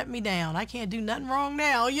Parkinson's shut me down. I can't do nothing wrong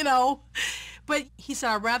now, But he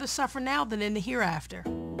said, I'd rather suffer now than in the hereafter.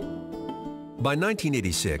 By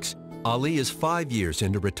 1986, Ali is 5 years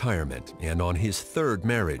into retirement and on his third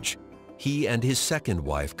marriage. He and his second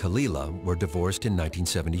wife, Khalilah, were divorced in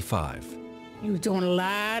 1975. He was doing a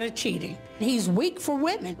lot of cheating. He's weak for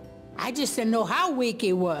women. I just didn't know how weak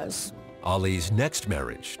he was. Ali's next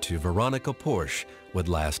marriage to Veronica Porsche would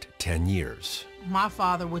last 10 years. My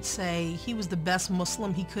father would say he was the best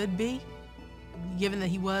Muslim he could be, given that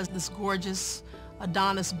he was this gorgeous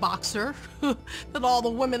Adonis boxer that all the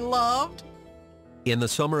women loved. In the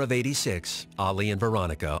summer of '86, Ali and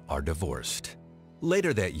Veronica are divorced.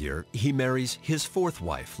 Later that year, he marries his fourth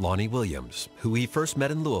wife, Lonnie Williams, who he first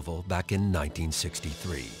met in Louisville back in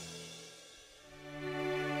 1963.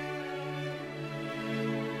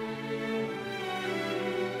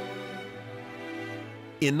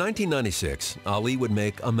 In 1996, Ali would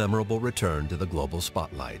make a memorable return to the global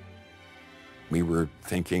spotlight. We were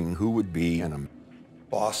thinking who would be in him.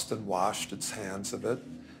 Boston washed its hands of it,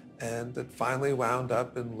 and it finally wound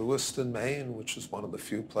up in Lewiston, Maine, which is one of the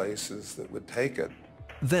few places that would take it.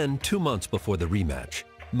 Then, 2 months before the rematch,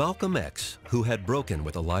 Malcolm X, who had broken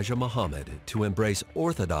with Elijah Muhammad to embrace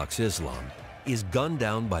Orthodox Islam, is gunned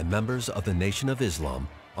down by members of the Nation of Islam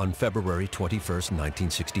on February 21,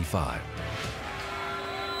 1965.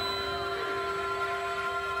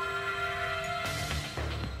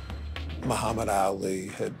 Muhammad Ali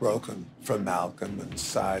had broken from Malcolm and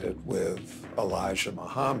sided with Elijah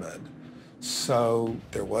Muhammad. So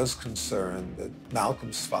there was concern that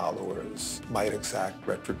Malcolm's followers might exact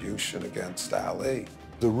retribution against Ali.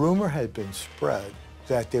 The rumor had been spread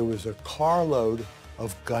that there was a carload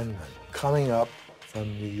of gunmen coming up from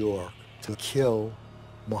New York to kill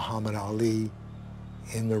Muhammad Ali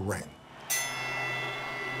in the ring.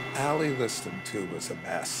 Ali Liston, too, was a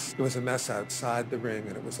mess. It was a mess outside the ring,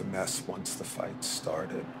 and it was a mess once the fight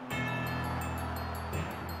started.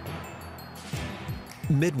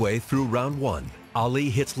 Midway through round one, Ali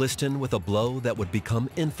hits Liston with a blow that would become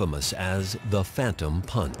infamous as the Phantom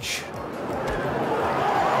Punch.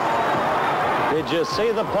 Did you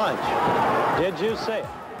see the punch? Did you see it?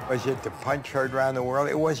 Was it the punch heard around the world?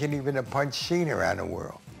 It wasn't even a punch seen around the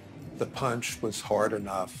world. The punch was hard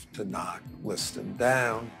enough to knock Liston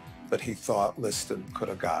down, but he thought Liston could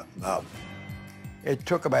have gotten up. It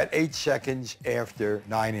took about 8 seconds after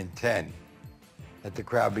 9 and 10 that the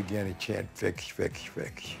crowd began to chant, fix, fix,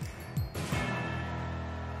 fix.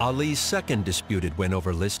 Ali's second disputed win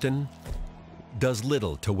over Liston does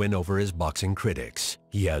little to win over his boxing critics.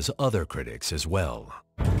 He has other critics as well.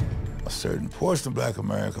 A certain portion of Black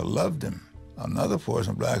America loved him. Another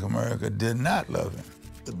portion of Black America did not love him.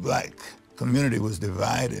 The Black community was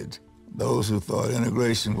divided. Those who thought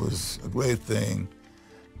integration was a great thing,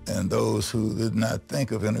 and those who did not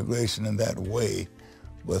think of integration in that way,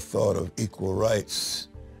 but thought of equal rights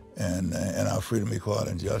and our freedom,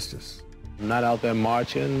 equality, and justice. I'm not out there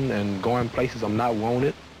marching and going places I'm not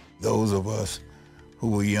wanted. Those of us who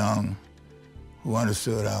were young, who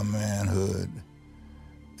understood our manhood,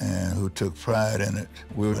 and who took pride in it,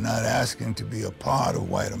 we were not asking to be a part of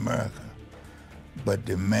white America, but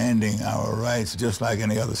demanding our rights just like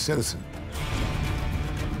any other citizen.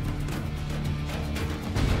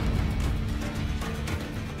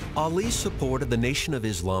 Ali's support of the Nation of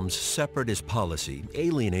Islam's separatist policy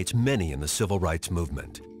alienates many in the civil rights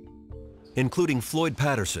movement, including Floyd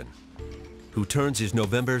Patterson, who turns his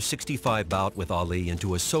November '65 bout with Ali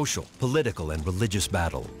into a social, political, and religious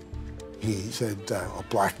battle. He said a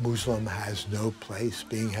black Muslim has no place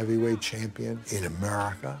being heavyweight champion in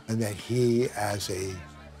America, and that he, as a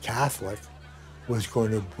Catholic, was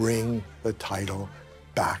going to bring the title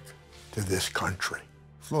back to this country.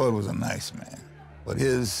 Floyd was a nice man, but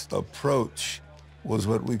his approach was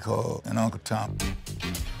what we call an Uncle Tom.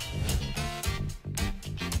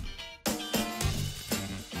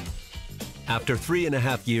 After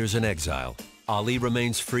 3.5 years in exile, Ali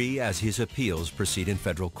remains free as his appeals proceed in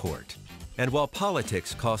federal court. And while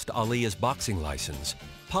politics cost Ali his boxing license,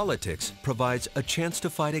 politics provides a chance to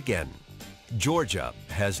fight again. Georgia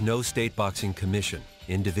has no state boxing commission.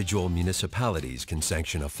 Individual municipalities can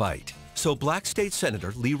sanction a fight. So Black State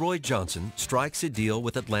Senator Leroy Johnson strikes a deal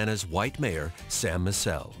with Atlanta's white mayor, Sam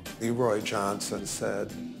Massell. Leroy Johnson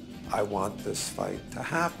said, I want this fight to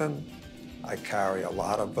happen. I carry a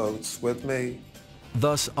lot of votes with me.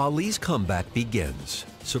 Thus, Ali's comeback begins,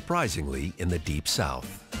 surprisingly, in the Deep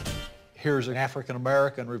South. Here's an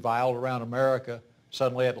African-American reviled around America.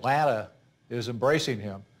 Suddenly Atlanta is embracing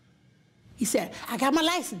him. He said, I got my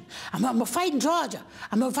license. I'm going to fight in Georgia.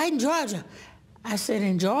 I'm going to fight in Georgia. I said,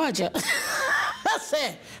 in Georgia? I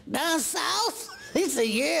said, down south? He said,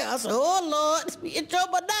 yeah. I said, oh, Lord, we in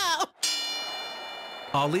trouble now.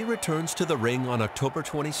 Ali returns to the ring on October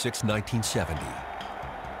 26, 1970.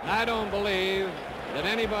 I don't believe that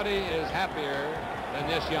anybody is happier than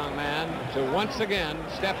this young man to once again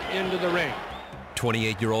step into the ring.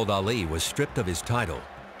 28-year-old Ali was stripped of his title,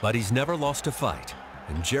 but he's never lost a fight,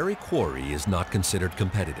 and Jerry Quarry is not considered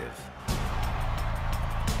competitive.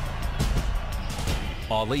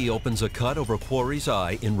 Ali opens a cut over Quarry's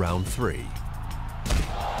eye in round 3,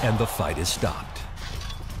 and the fight is stopped.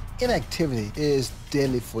 Inactivity is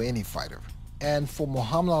deadly for any fighter. And for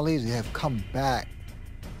Muhammad Ali to have come back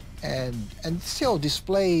and still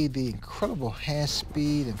display the incredible hand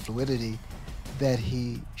speed and fluidity that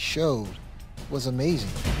he showed was amazing.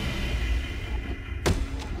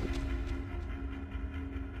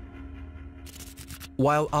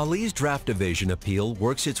 While Ali's draft evasion appeal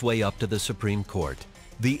works its way up to the Supreme Court,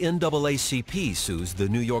 the NAACP sues the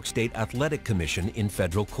New York State Athletic Commission in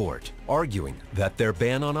federal court, arguing that their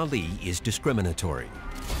ban on Ali is discriminatory.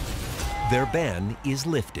 Their ban is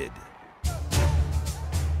lifted.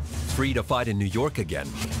 Free to fight in New York again,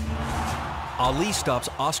 Ali stops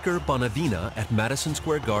Oscar Bonavena at Madison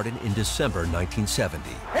Square Garden in December 1970.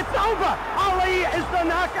 It's over! Ali is the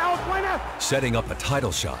knockout winner! Setting up a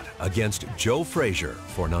title shot against Joe Frazier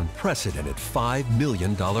for an unprecedented $5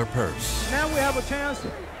 million purse. Now we have a chance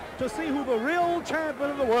to see who the real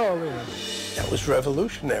champion of the world is. That was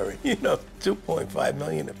revolutionary. You know, $2.5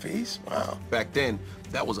 million apiece. Wow. Back then,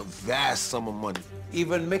 that was a vast sum of money.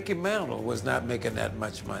 Even Mickey Mantle was not making that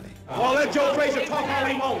much money. Well, let Joe Frazier talk all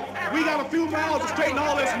he wants. We got a few miles to straighten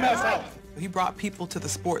all this mess up. He brought people to the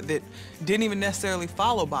sport that didn't even necessarily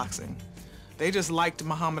follow boxing. They just liked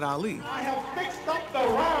Muhammad Ali. I have fixed up the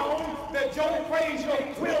round that Joe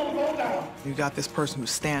Frazier will go down. You got this person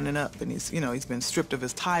who's standing up and he's been stripped of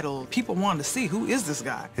his title. People wanted to see, who is this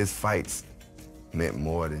guy? His fights meant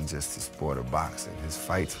more than just the sport of boxing. His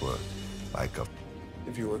fights were like a...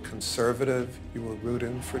 If you were conservative, you were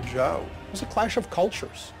rooting for Joe. It was a clash of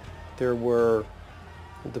cultures. There were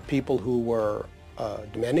the people who were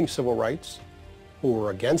demanding civil rights, who were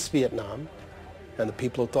against Vietnam, and the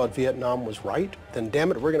people who thought Vietnam was right. Then,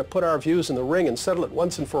 damn it, we're going to put our views in the ring and settle it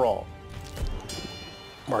once and for all.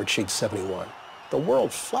 March Sheet 71. The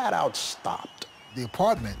world flat out stopped. The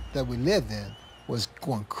apartment that we lived in was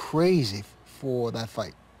going crazy for that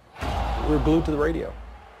fight. We were glued to the radio.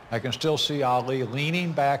 I can still see Ali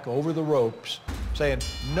leaning back over the ropes, saying,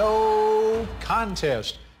 no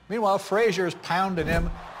contest. Meanwhile, Frazier is pounding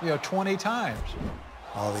him, 20 times.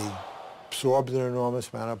 Ali absorbed an enormous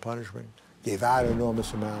amount of punishment, gave out an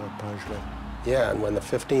enormous amount of punishment. Yeah, and when the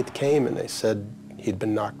 15th came and they said he'd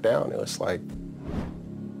been knocked down, it was like,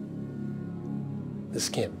 this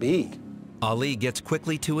can't be. Ali gets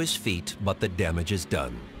quickly to his feet, but the damage is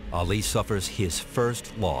done. Ali suffers his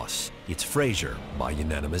first loss. It's Frazier by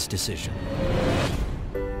unanimous decision.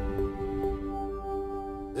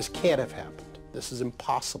 This can't have happened. This is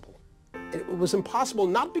impossible. It was impossible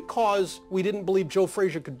not because we didn't believe Joe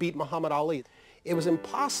Frazier could beat Muhammad Ali. It was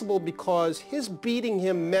impossible because his beating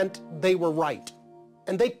him meant they were right.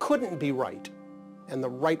 And they couldn't be right. And the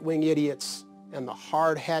right-wing idiots and the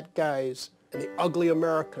hard hat guys and the ugly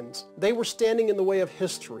Americans, they were standing in the way of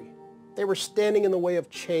history. They were standing in the way of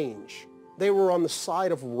change. They were on the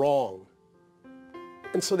side of wrong.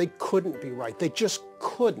 And so they couldn't be right. They just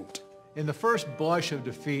couldn't. In the first blush of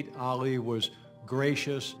defeat, Ali was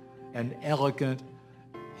gracious and elegant.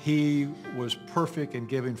 He was perfect in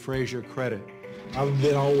giving Frazier credit. I've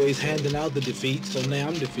been always handing out the defeat, so now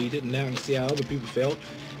I'm defeated, and now I can see how other people felt.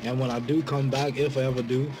 And when I do come back, if I ever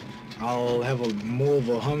do, I'll have more of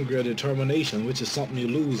a hunger or determination, which is something you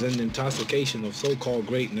lose in the intoxication of so-called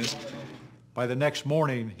greatness. By the next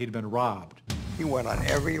morning, he'd been robbed. He went on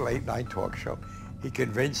every late-night talk show. He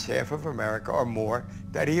convinced half of America or more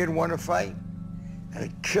that he had won a fight, and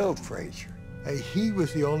it killed Frazier. He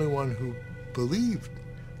was the only one who believed,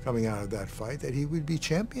 coming out of that fight, that he would be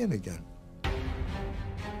champion again.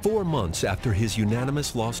 4 months after his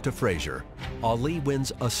unanimous loss to Frazier, Ali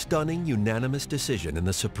wins a stunning unanimous decision in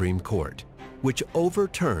the Supreme Court, which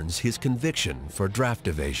overturns his conviction for draft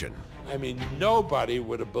evasion. I mean, nobody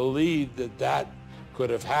would have believed that that could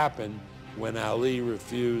have happened when Ali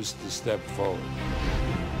refused to step forward.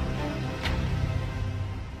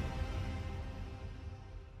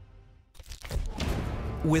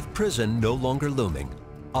 With prison no longer looming,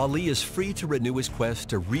 Ali is free to renew his quest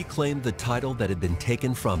to reclaim the title that had been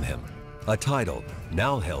taken from him, a title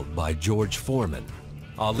now held by George Foreman.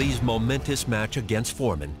 Ali's momentous match against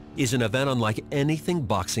Foreman is an event unlike anything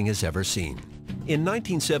boxing has ever seen. In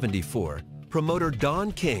 1974, promoter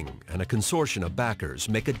Don King and a consortium of backers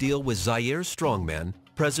make a deal with Zaire's strongman,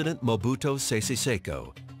 President Mobutu Sese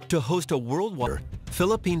Seko, to host a worldwide.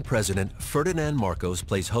 Philippine President Ferdinand Marcos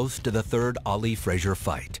plays host to the third Ali-Frazier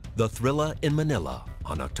fight, the Thrilla in Manila,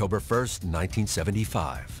 on October 1st,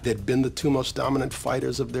 1975. They'd been the two most dominant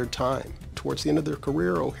fighters of their time. Towards the end of their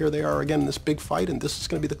career, oh, here they are again in this big fight, and this is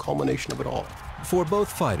going to be the culmination of it all. For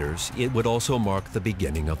both fighters, it would also mark the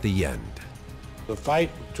beginning of the end. The fight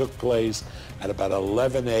took place at about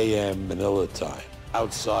 11 a.m. Manila time.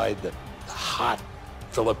 Outside, the hot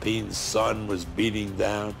Philippine sun was beating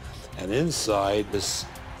down, and inside, this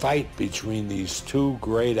fight between these two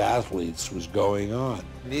great athletes was going on.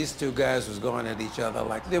 These two guys was going at each other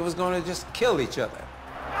like they was going to just kill each other.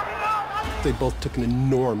 They both took an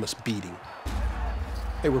enormous beating.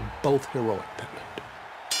 They were both heroic, Pittman.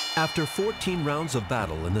 After 14 rounds of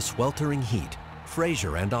battle in the sweltering heat,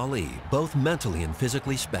 Frazier and Ali, both mentally and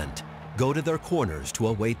physically spent, go to their corners to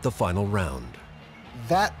await the final round.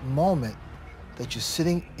 That moment that you're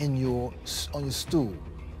sitting in on your stool,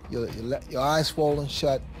 your eyes swollen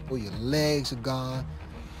shut, or your legs are gone,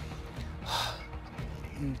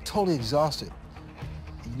 you're totally exhausted.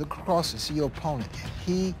 You look across and see your opponent, and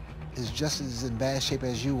he is just as in bad shape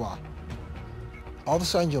as you are. All of a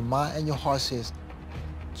sudden, your mind and your heart says,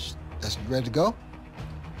 "That's ready to go?"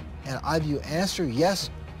 And either you answer yes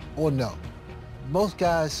or no. Most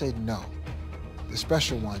guys say no. The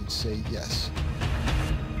special ones say yes.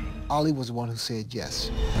 Ali was the one who said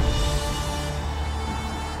yes.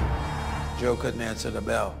 Joe couldn't answer the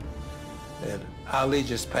bell. And Ali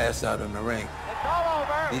just passed out in the ring. It's all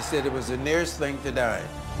over. He said it was the nearest thing to dying.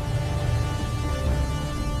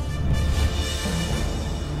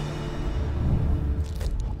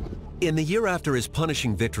 In the year after his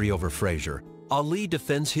punishing victory over Frazier, Ali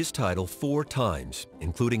defends his title 4 times,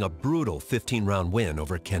 including a brutal 15-round win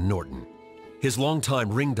over Ken Norton. His longtime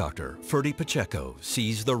ring doctor, Ferdy Pacheco,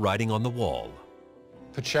 sees the writing on the wall.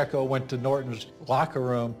 Pacheco went to Norton's locker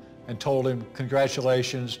room and told him,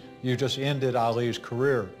 "Congratulations, you just ended Ali's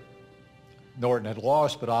career." Norton had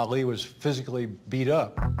lost, but Ali was physically beat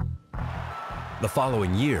up. The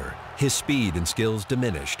following year, his speed and skills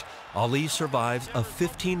diminished. Ali survives a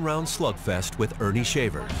 15-round slugfest with Ernie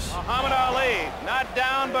Shavers, Muhammad Ali, not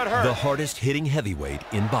down but hurt. the hardest-hitting heavyweight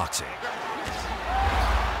in boxing.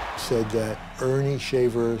 Said that Ernie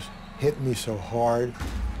Shavers hit me so hard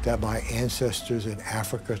that my ancestors in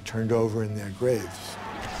Africa turned over in their graves.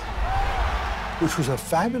 Which was a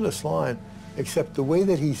fabulous line, except the way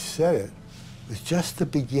that he said it was just the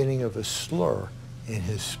beginning of a slur in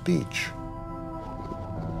his speech.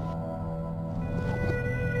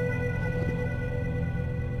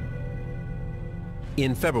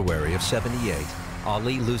 In February of '78,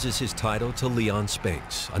 Ali loses his title to Leon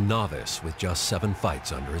Spinks, a novice with just 7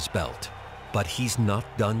 fights under his belt. But he's not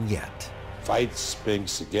done yet. Fights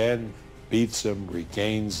Spinks again, beats him,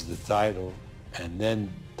 regains the title, and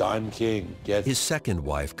then Don King gets... His second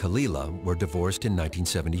wife, Kalila, were divorced in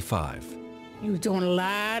 1975. He was doing a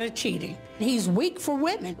lot of cheating. He's weak for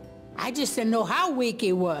women. I just didn't know how weak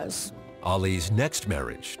he was. Ali's next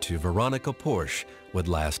marriage to Veronica Porsche would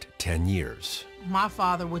last 10 years. My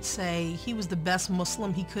father would say he was the best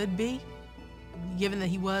Muslim he could be, given that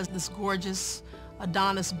he was this gorgeous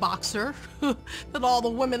Adonis boxer that all the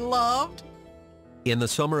women loved. In the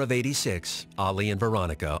summer of '86, Ali and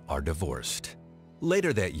Veronica are divorced.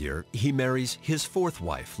 Later that year, he marries his 4th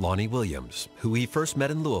wife, Lonnie Williams, who he first met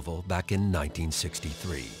in Louisville back in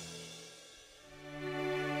 1963.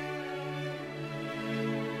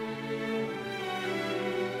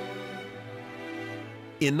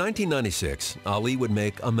 In 1996, Ali would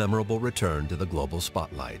make a memorable return to the global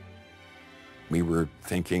spotlight. We were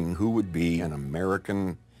thinking who would be an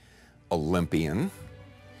American Olympian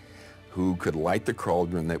who could light the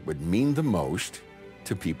cauldron that would mean the most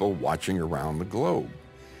to people watching around the globe.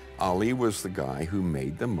 Ali was the guy who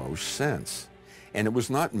made the most sense. And it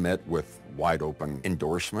was not met with wide open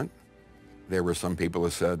endorsement. There were some people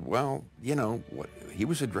who said, well, you know, he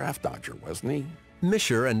was a draft dodger, wasn't he?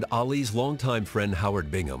 Misher and Ali's longtime friend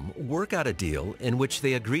Howard Bingham work out a deal in which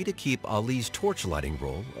they agree to keep Ali's torchlighting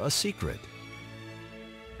role a secret.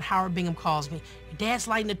 Howard Bingham calls me. Your dad's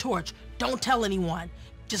lighting the torch. Don't tell anyone.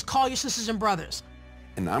 Just call your sisters and brothers.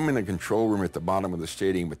 And I'm in a control room at the bottom of the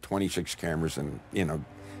stadium with 26 cameras and,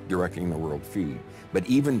 directing the world feed. But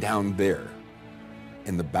even down there,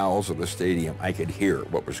 in the bowels of the stadium, I could hear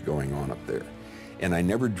what was going on up there. And I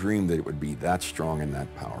never dreamed that it would be that strong and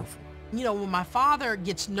that powerful. When my father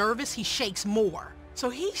gets nervous, he shakes more. So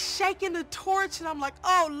he's shaking the torch, and I'm like,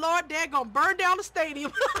 oh, Lord, Dad gonna burn down the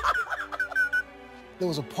stadium. There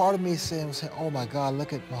was a part of me saying, oh my God,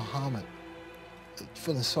 look at Muhammad,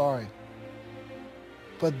 feeling sorry.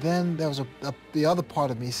 But then there was the other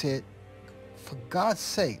part of me said, for God's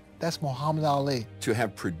sake, that's Muhammad Ali. To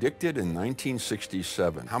have predicted in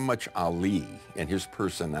 1967 how much Ali and his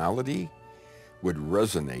personality would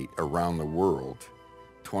resonate around the world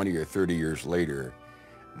 20 or 30 years later,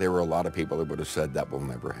 there were a lot of people that would have said that will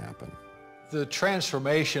never happen. The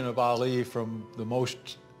transformation of Ali from the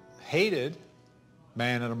most hated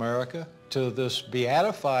man in America to this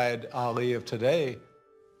beatified Ali of today.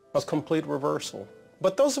 A complete reversal.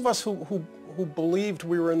 But those of us who believed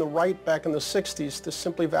we were in the right back in the 60s, this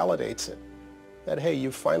simply validates it. That, hey,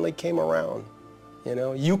 you finally came around.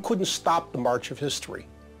 You couldn't stop the march of history.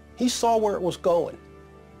 He saw where it was going.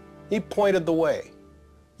 He pointed the way.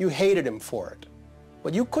 You hated him for it,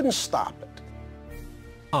 but you couldn't stop it.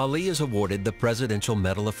 Ali is awarded the Presidential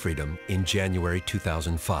Medal of Freedom in January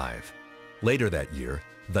 2005. Later that year,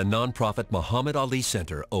 the nonprofit Muhammad Ali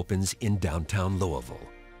Center opens in downtown Louisville,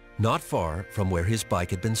 not far from where his bike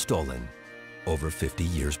had been stolen over 50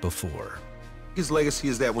 years before. His legacy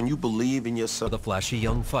is that when you believe in yourself, the flashy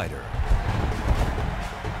young fighter,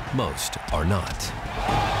 most are not.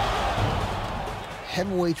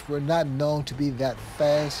 Heavyweights were not known to be that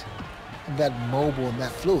fast, and that mobile, and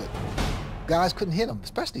that fluid. Guys couldn't hit him,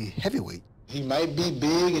 especially heavyweight. He might be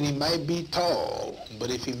big and he might be tall, but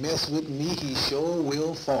if he messes with me, he sure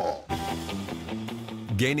will fall.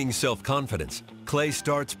 Gaining self-confidence, Clay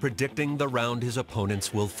starts predicting the round his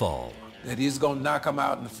opponents will fall. That he's going to knock him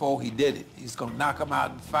out in 4, he did it. He's going to knock him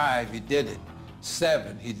out in 5, he did it.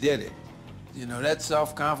 7, he did it. That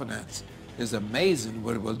self-confidence is amazing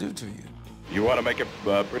what it will do to you. You want to make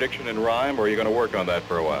a prediction in rhyme, or are you going to work on that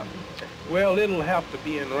for a while? Well, it'll have to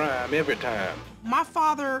be in rhyme every time. My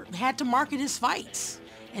father had to market his fights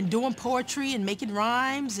and doing poetry and making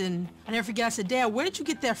rhymes. And I never forget, I said, Dad, where did you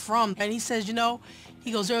get that from? And he says,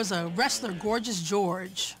 he goes, there's a wrestler, Gorgeous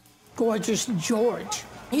George. Gorgeous George.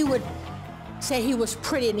 He would say he was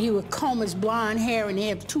pretty, and he would comb his blonde hair, and he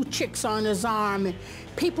had 2 chicks on his arm, and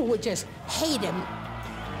people would just hate him.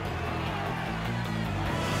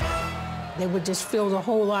 They would just fill the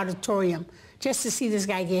whole auditorium just to see this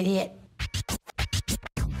guy get hit.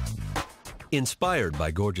 Inspired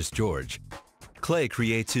by Gorgeous George, Clay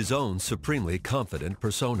creates his own supremely confident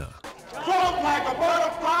persona. Float like a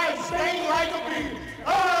butterfly, sting like a bee.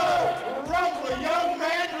 Oh, rumble, young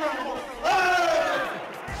man, rumble.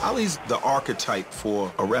 Oh! Ali's the archetype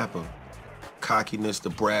for a rapper. Cockiness, the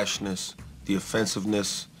brashness, the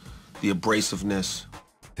offensiveness, the abrasiveness.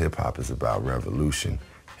 Hip-hop is about revolution.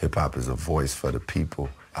 Hip-hop is a voice for the people.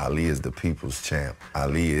 Ali is the people's champ.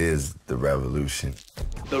 Ali is the revolution.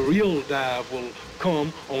 The real dive will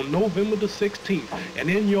come on November the 16th, and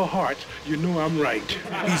in your hearts, you know I'm right.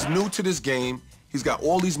 He's new to this game. He's got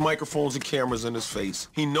all these microphones and cameras in his face.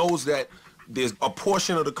 He knows that there's a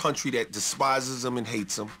portion of the country that despises him and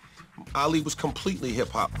hates him. Ali was completely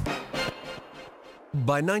hip-hop.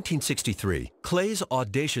 By 1963, Clay's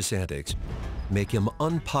audacious antics make him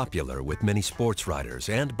unpopular with many sports writers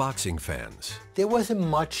and boxing fans. There wasn't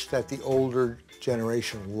much that the older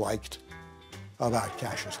generation liked about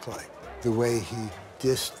Cassius Clay. The way he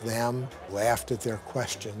dissed them, laughed at their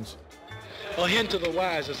questions. A hint to the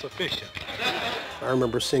wise is sufficient. I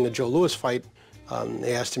remember seeing a Joe Louis fight.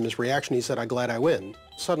 They asked him his reaction. He said, "I'm glad I win."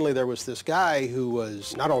 Suddenly there was this guy who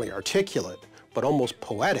was not only articulate, but almost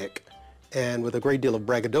poetic, and with a great deal of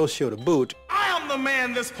braggadocio to boot. I am the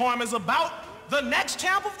man this poem is about, the next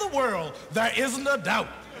champ of the world. There isn't a doubt.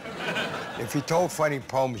 If he told funny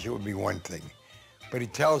poems, it would be one thing. But he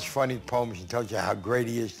tells funny poems, he tells you how great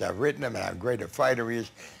he is to have written them and how great a fighter he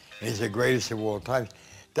is, and he's the greatest of all time.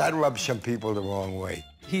 That rubs some people the wrong way.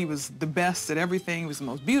 He was the best at everything. He was the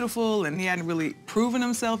most beautiful, and he hadn't really proven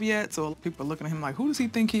himself yet, so people are looking at him like, who does he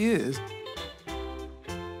think he is?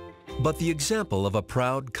 But the example of a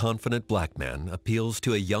proud, confident black man appeals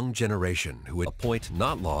to a young generation who had a point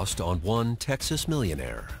not lost on one Texas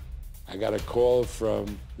millionaire. I got a call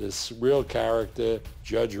from this real character,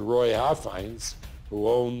 Judge Roy Hoffines, who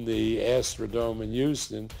owned the Astrodome in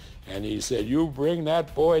Houston, and he said, "You bring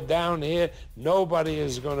that boy down here, nobody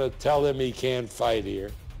is going to tell him he can't fight here."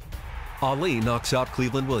 Ali knocks out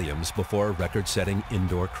Cleveland Williams before a record-setting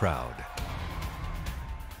indoor crowd.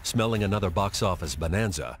 Smelling another box office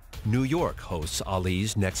bonanza, New York hosts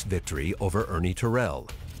Ali's next victory over Ernie Terrell.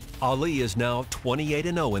 Ali is now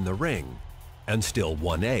 28-0 in the ring and still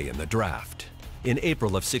 1A in the draft. In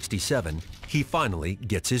April of '67, he finally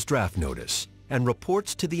gets his draft notice and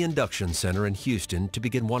reports to the induction center in Houston to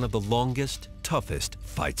begin one of the longest, toughest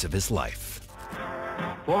fights of his life.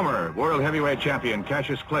 Former world heavyweight champion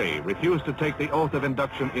Cassius Clay refused to take the oath of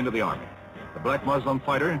induction into the Army. The black Muslim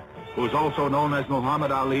fighter, who is also known as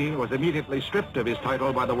Muhammad Ali, was immediately stripped of his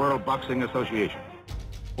title by the World Boxing Association.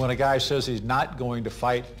 When a guy says he's not going to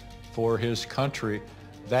fight for his country,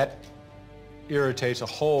 that irritates a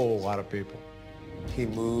whole lot of people. He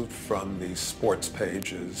moved from the sports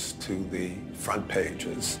pages to the front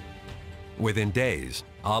pages. Within days,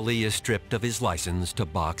 Ali is stripped of his license to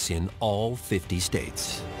box in all 50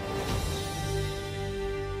 states.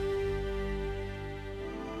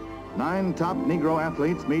 9 top Negro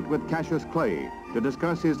athletes meet with Cassius Clay to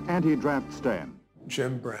discuss his anti-draft stand.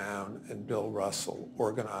 Jim Brown and Bill Russell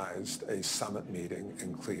organized a summit meeting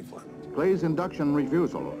in Cleveland. Clay's induction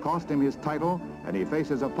refusal cost him his title, and he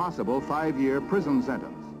faces a possible 5-year prison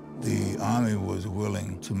sentence. The Army was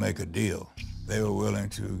willing to make a deal. They were willing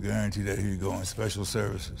to guarantee that he'd go in special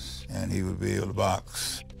services and he would be able to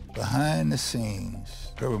box. Behind the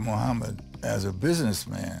scenes, Herbert Muhammad, as a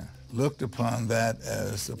businessman, looked upon that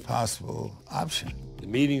as a possible option. The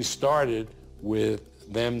meeting started with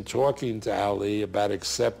them talking to Ali about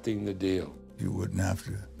accepting the deal. You wouldn't have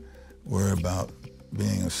to worry about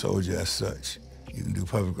being a soldier as such. You can do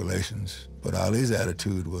public relations. But Ali's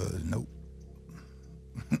attitude was, nope,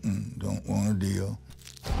 don't want a deal.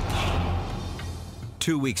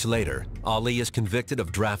 2 weeks later, Ali is convicted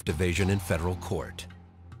of draft evasion in federal court.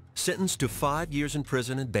 Sentenced to 5 years in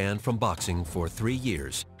prison and banned from boxing for 3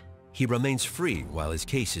 years, he remains free while his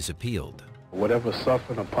case is appealed. Whatever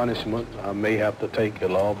suffering or punishment I may have to take,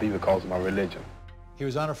 it'll all be because of my religion. He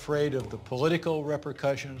was unafraid of the political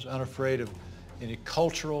repercussions, unafraid of any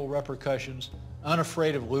cultural repercussions,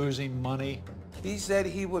 unafraid of losing money. He said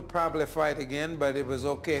he would probably fight again, but it was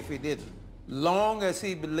okay if he didn't. Long as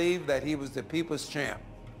he believed that he was the people's champ,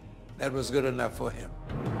 that was good enough for him.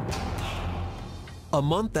 A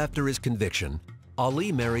month after his conviction,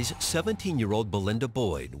 Ali marries 17-year-old Belinda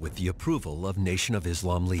Boyd with the approval of Nation of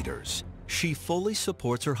Islam leaders. She fully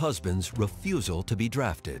supports her husband's refusal to be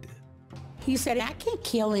drafted. He said, I can't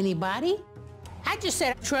kill anybody. I just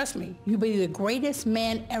said, trust me, you'll be the greatest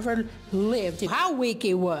man ever lived. How weak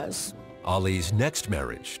he was. Ali's next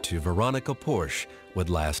marriage to Veronica Porsche would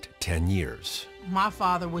last 10 years. My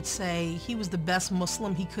father would say he was the best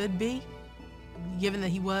Muslim he could be, given that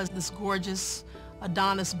he was this gorgeous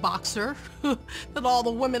Adonis boxer that all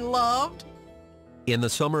the women loved. In the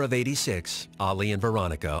summer of '86, Ali and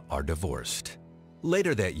Veronica are divorced.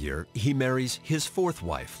 Later that year, he marries his fourth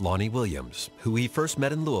wife, Lonnie Williams, who he first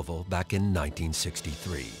met in Louisville back in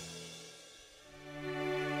 1963.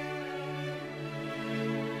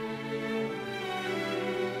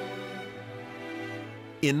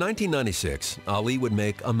 In 1996, Ali would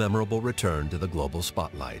make a memorable return to the global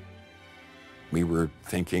spotlight. We were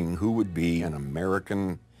thinking who would be an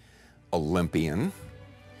American Olympian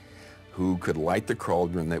who could light the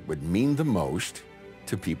cauldron that would mean the most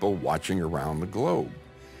to people watching around the globe.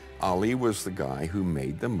 Ali was the guy who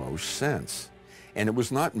made the most sense. And it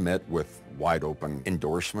was not met with wide open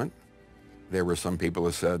endorsement. There were some people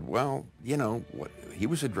who said, well, you know, he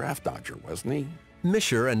was a draft dodger, wasn't he?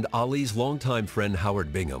 Misher and Ali's longtime friend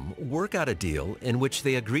Howard Bingham work out a deal in which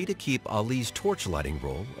they agree to keep Ali's torch-lighting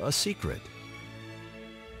role a secret.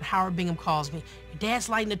 Howard Bingham calls me. Your dad's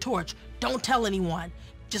lighting the torch. Don't tell anyone.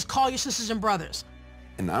 Just call your sisters and brothers.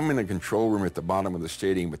 And I'm in a control room at the bottom of the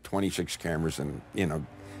stadium with 26 cameras and, you know,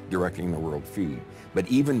 directing the world feed. But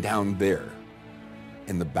even down there,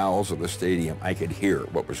 in the bowels of the stadium, I could hear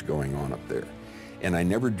what was going on up there. And I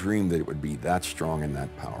never dreamed that it would be that strong and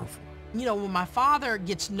that powerful. You know, when my father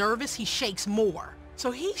gets nervous, he shakes more.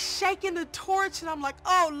 So he's shaking the torch, and I'm like,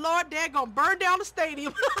 oh, Lord, they're going to burn down the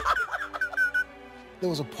stadium. There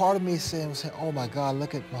was a part of me saying, oh, my God,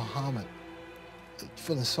 look at Muhammad,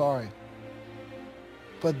 feeling sorry.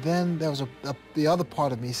 But then there was the other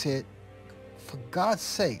part of me said, for God's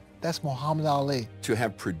sake, that's Muhammad Ali. To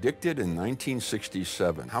have predicted in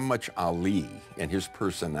 1967 how much Ali and his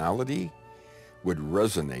personality would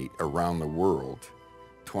resonate around the world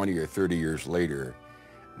 20 or 30 years later,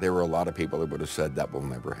 there were a lot of people that would have said that will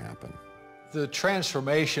never happen. The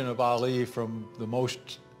transformation of Ali from the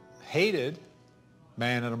most hated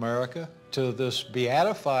man in America to this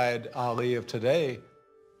beatified Ali of today.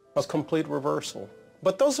 A complete reversal.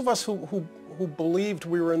 But those of us who believed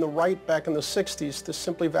we were in the right back in the 60s, this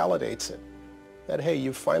simply validates it. That, hey,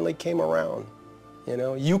 you finally came around. You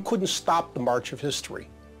know, you couldn't stop the march of history.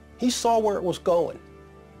 He saw where it was going.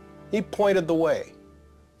 He pointed the way.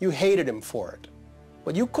 You hated him for it,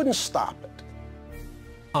 but you couldn't stop it.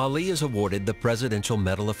 Ali is awarded the Presidential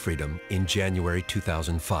Medal of Freedom in January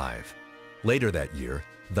 2005. Later that year,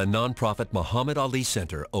 the nonprofit Muhammad Ali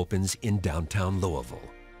Center opens in downtown Louisville,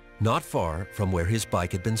 not far from where his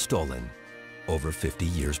bike had been stolen over 50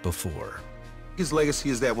 years before. His legacy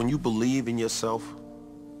is that when you believe in yourself,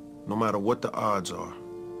 no matter what the odds are,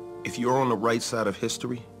 if you're on the right side of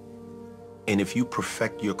history, and if you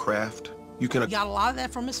perfect your craft, you can... He got a lot of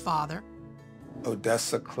that from his father.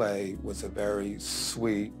 Odessa Clay was a very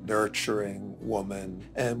sweet, nurturing woman.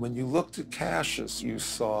 And when you looked at Cassius, you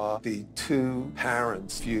saw the two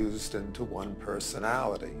parents fused into one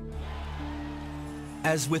personality.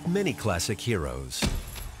 As with many classic heroes,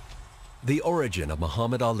 the origin of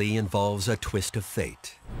Muhammad Ali involves a twist of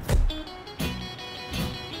fate.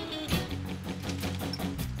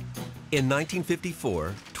 In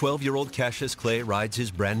 1954, 12-year-old Cassius Clay rides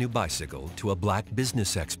his brand new bicycle to a black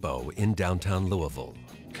business expo in downtown Louisville.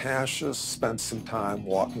 Cassius spent some time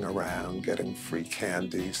walking around, getting free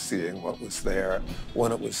candy, seeing what was there.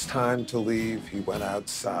 When it was time to leave, he went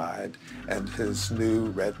outside, and his new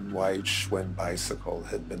red and white Schwinn bicycle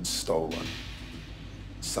had been stolen.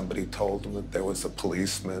 Somebody told him that there was a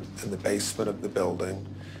policeman in the basement of the building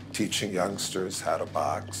teaching youngsters how to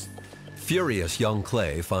box. Furious young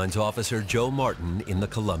Clay finds Officer Joe Martin in the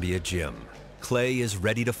Columbia gym. Clay is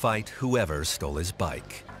ready to fight whoever stole his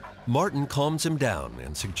bike. Martin calms him down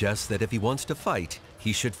and suggests that if he wants to fight,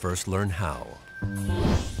 he should first learn how.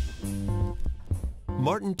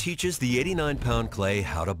 Martin teaches the 89-pound Clay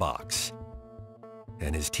how to box,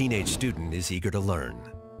 and his teenage student is eager to learn.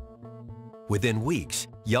 Within weeks,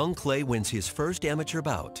 young Clay wins his first amateur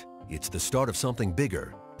bout. It's the start of something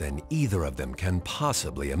bigger than either of them can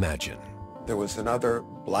possibly imagine. There was another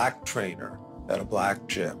black trainer at a black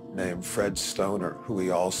gym named Fred Stoner, who he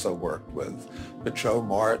also worked with. But Joe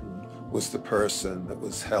Martin was the person that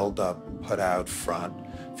was held up and put out front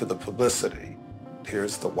for the publicity.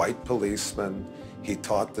 Here's the white policeman. He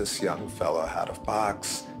taught this young fellow how to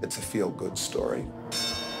box. It's a feel-good story.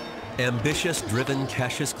 Ambitious, driven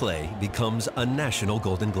Cassius Clay becomes a national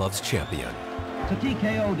Golden Gloves champion. It's a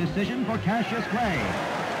TKO decision for Cassius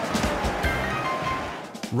Clay.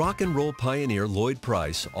 Rock and roll pioneer Lloyd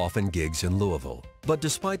Price often gigs in Louisville. But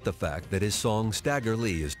despite the fact that his song Stagger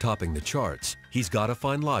Lee is topping the charts, he's got to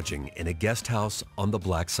find lodging in a guest house on the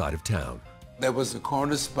black side of town. There was a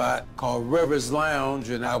corner spot called Rivers Lounge,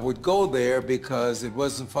 and I would go there because it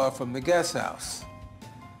wasn't far from the guest house.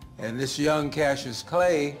 And this young Cassius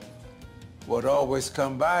Clay would always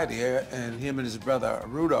come by there, and him and his brother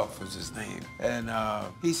Rudolph was his name. And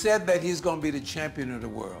he said that he's going to be the champion of the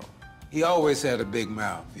world. He always had a big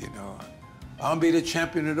mouth, you know. I'll be the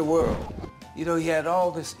champion of the world. You know, he had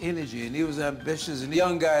all this energy, and he was ambitious, and the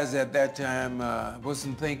young guys at that time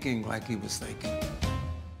wasn't thinking like he was thinking.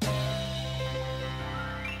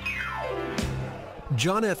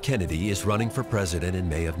 John F. Kennedy is running for president in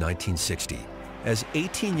May of 1960 as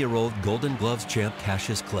 18-year-old Golden Gloves champ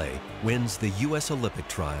Cassius Clay wins the U.S. Olympic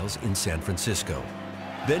trials in San Francisco,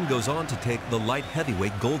 then goes on to take the light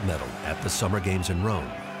heavyweight gold medal at the Summer Games in Rome.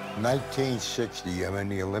 1960, I'm in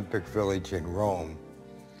the Olympic Village in Rome,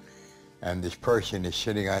 and this person is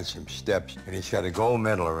sitting on some steps, and he's got a gold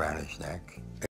medal around his neck.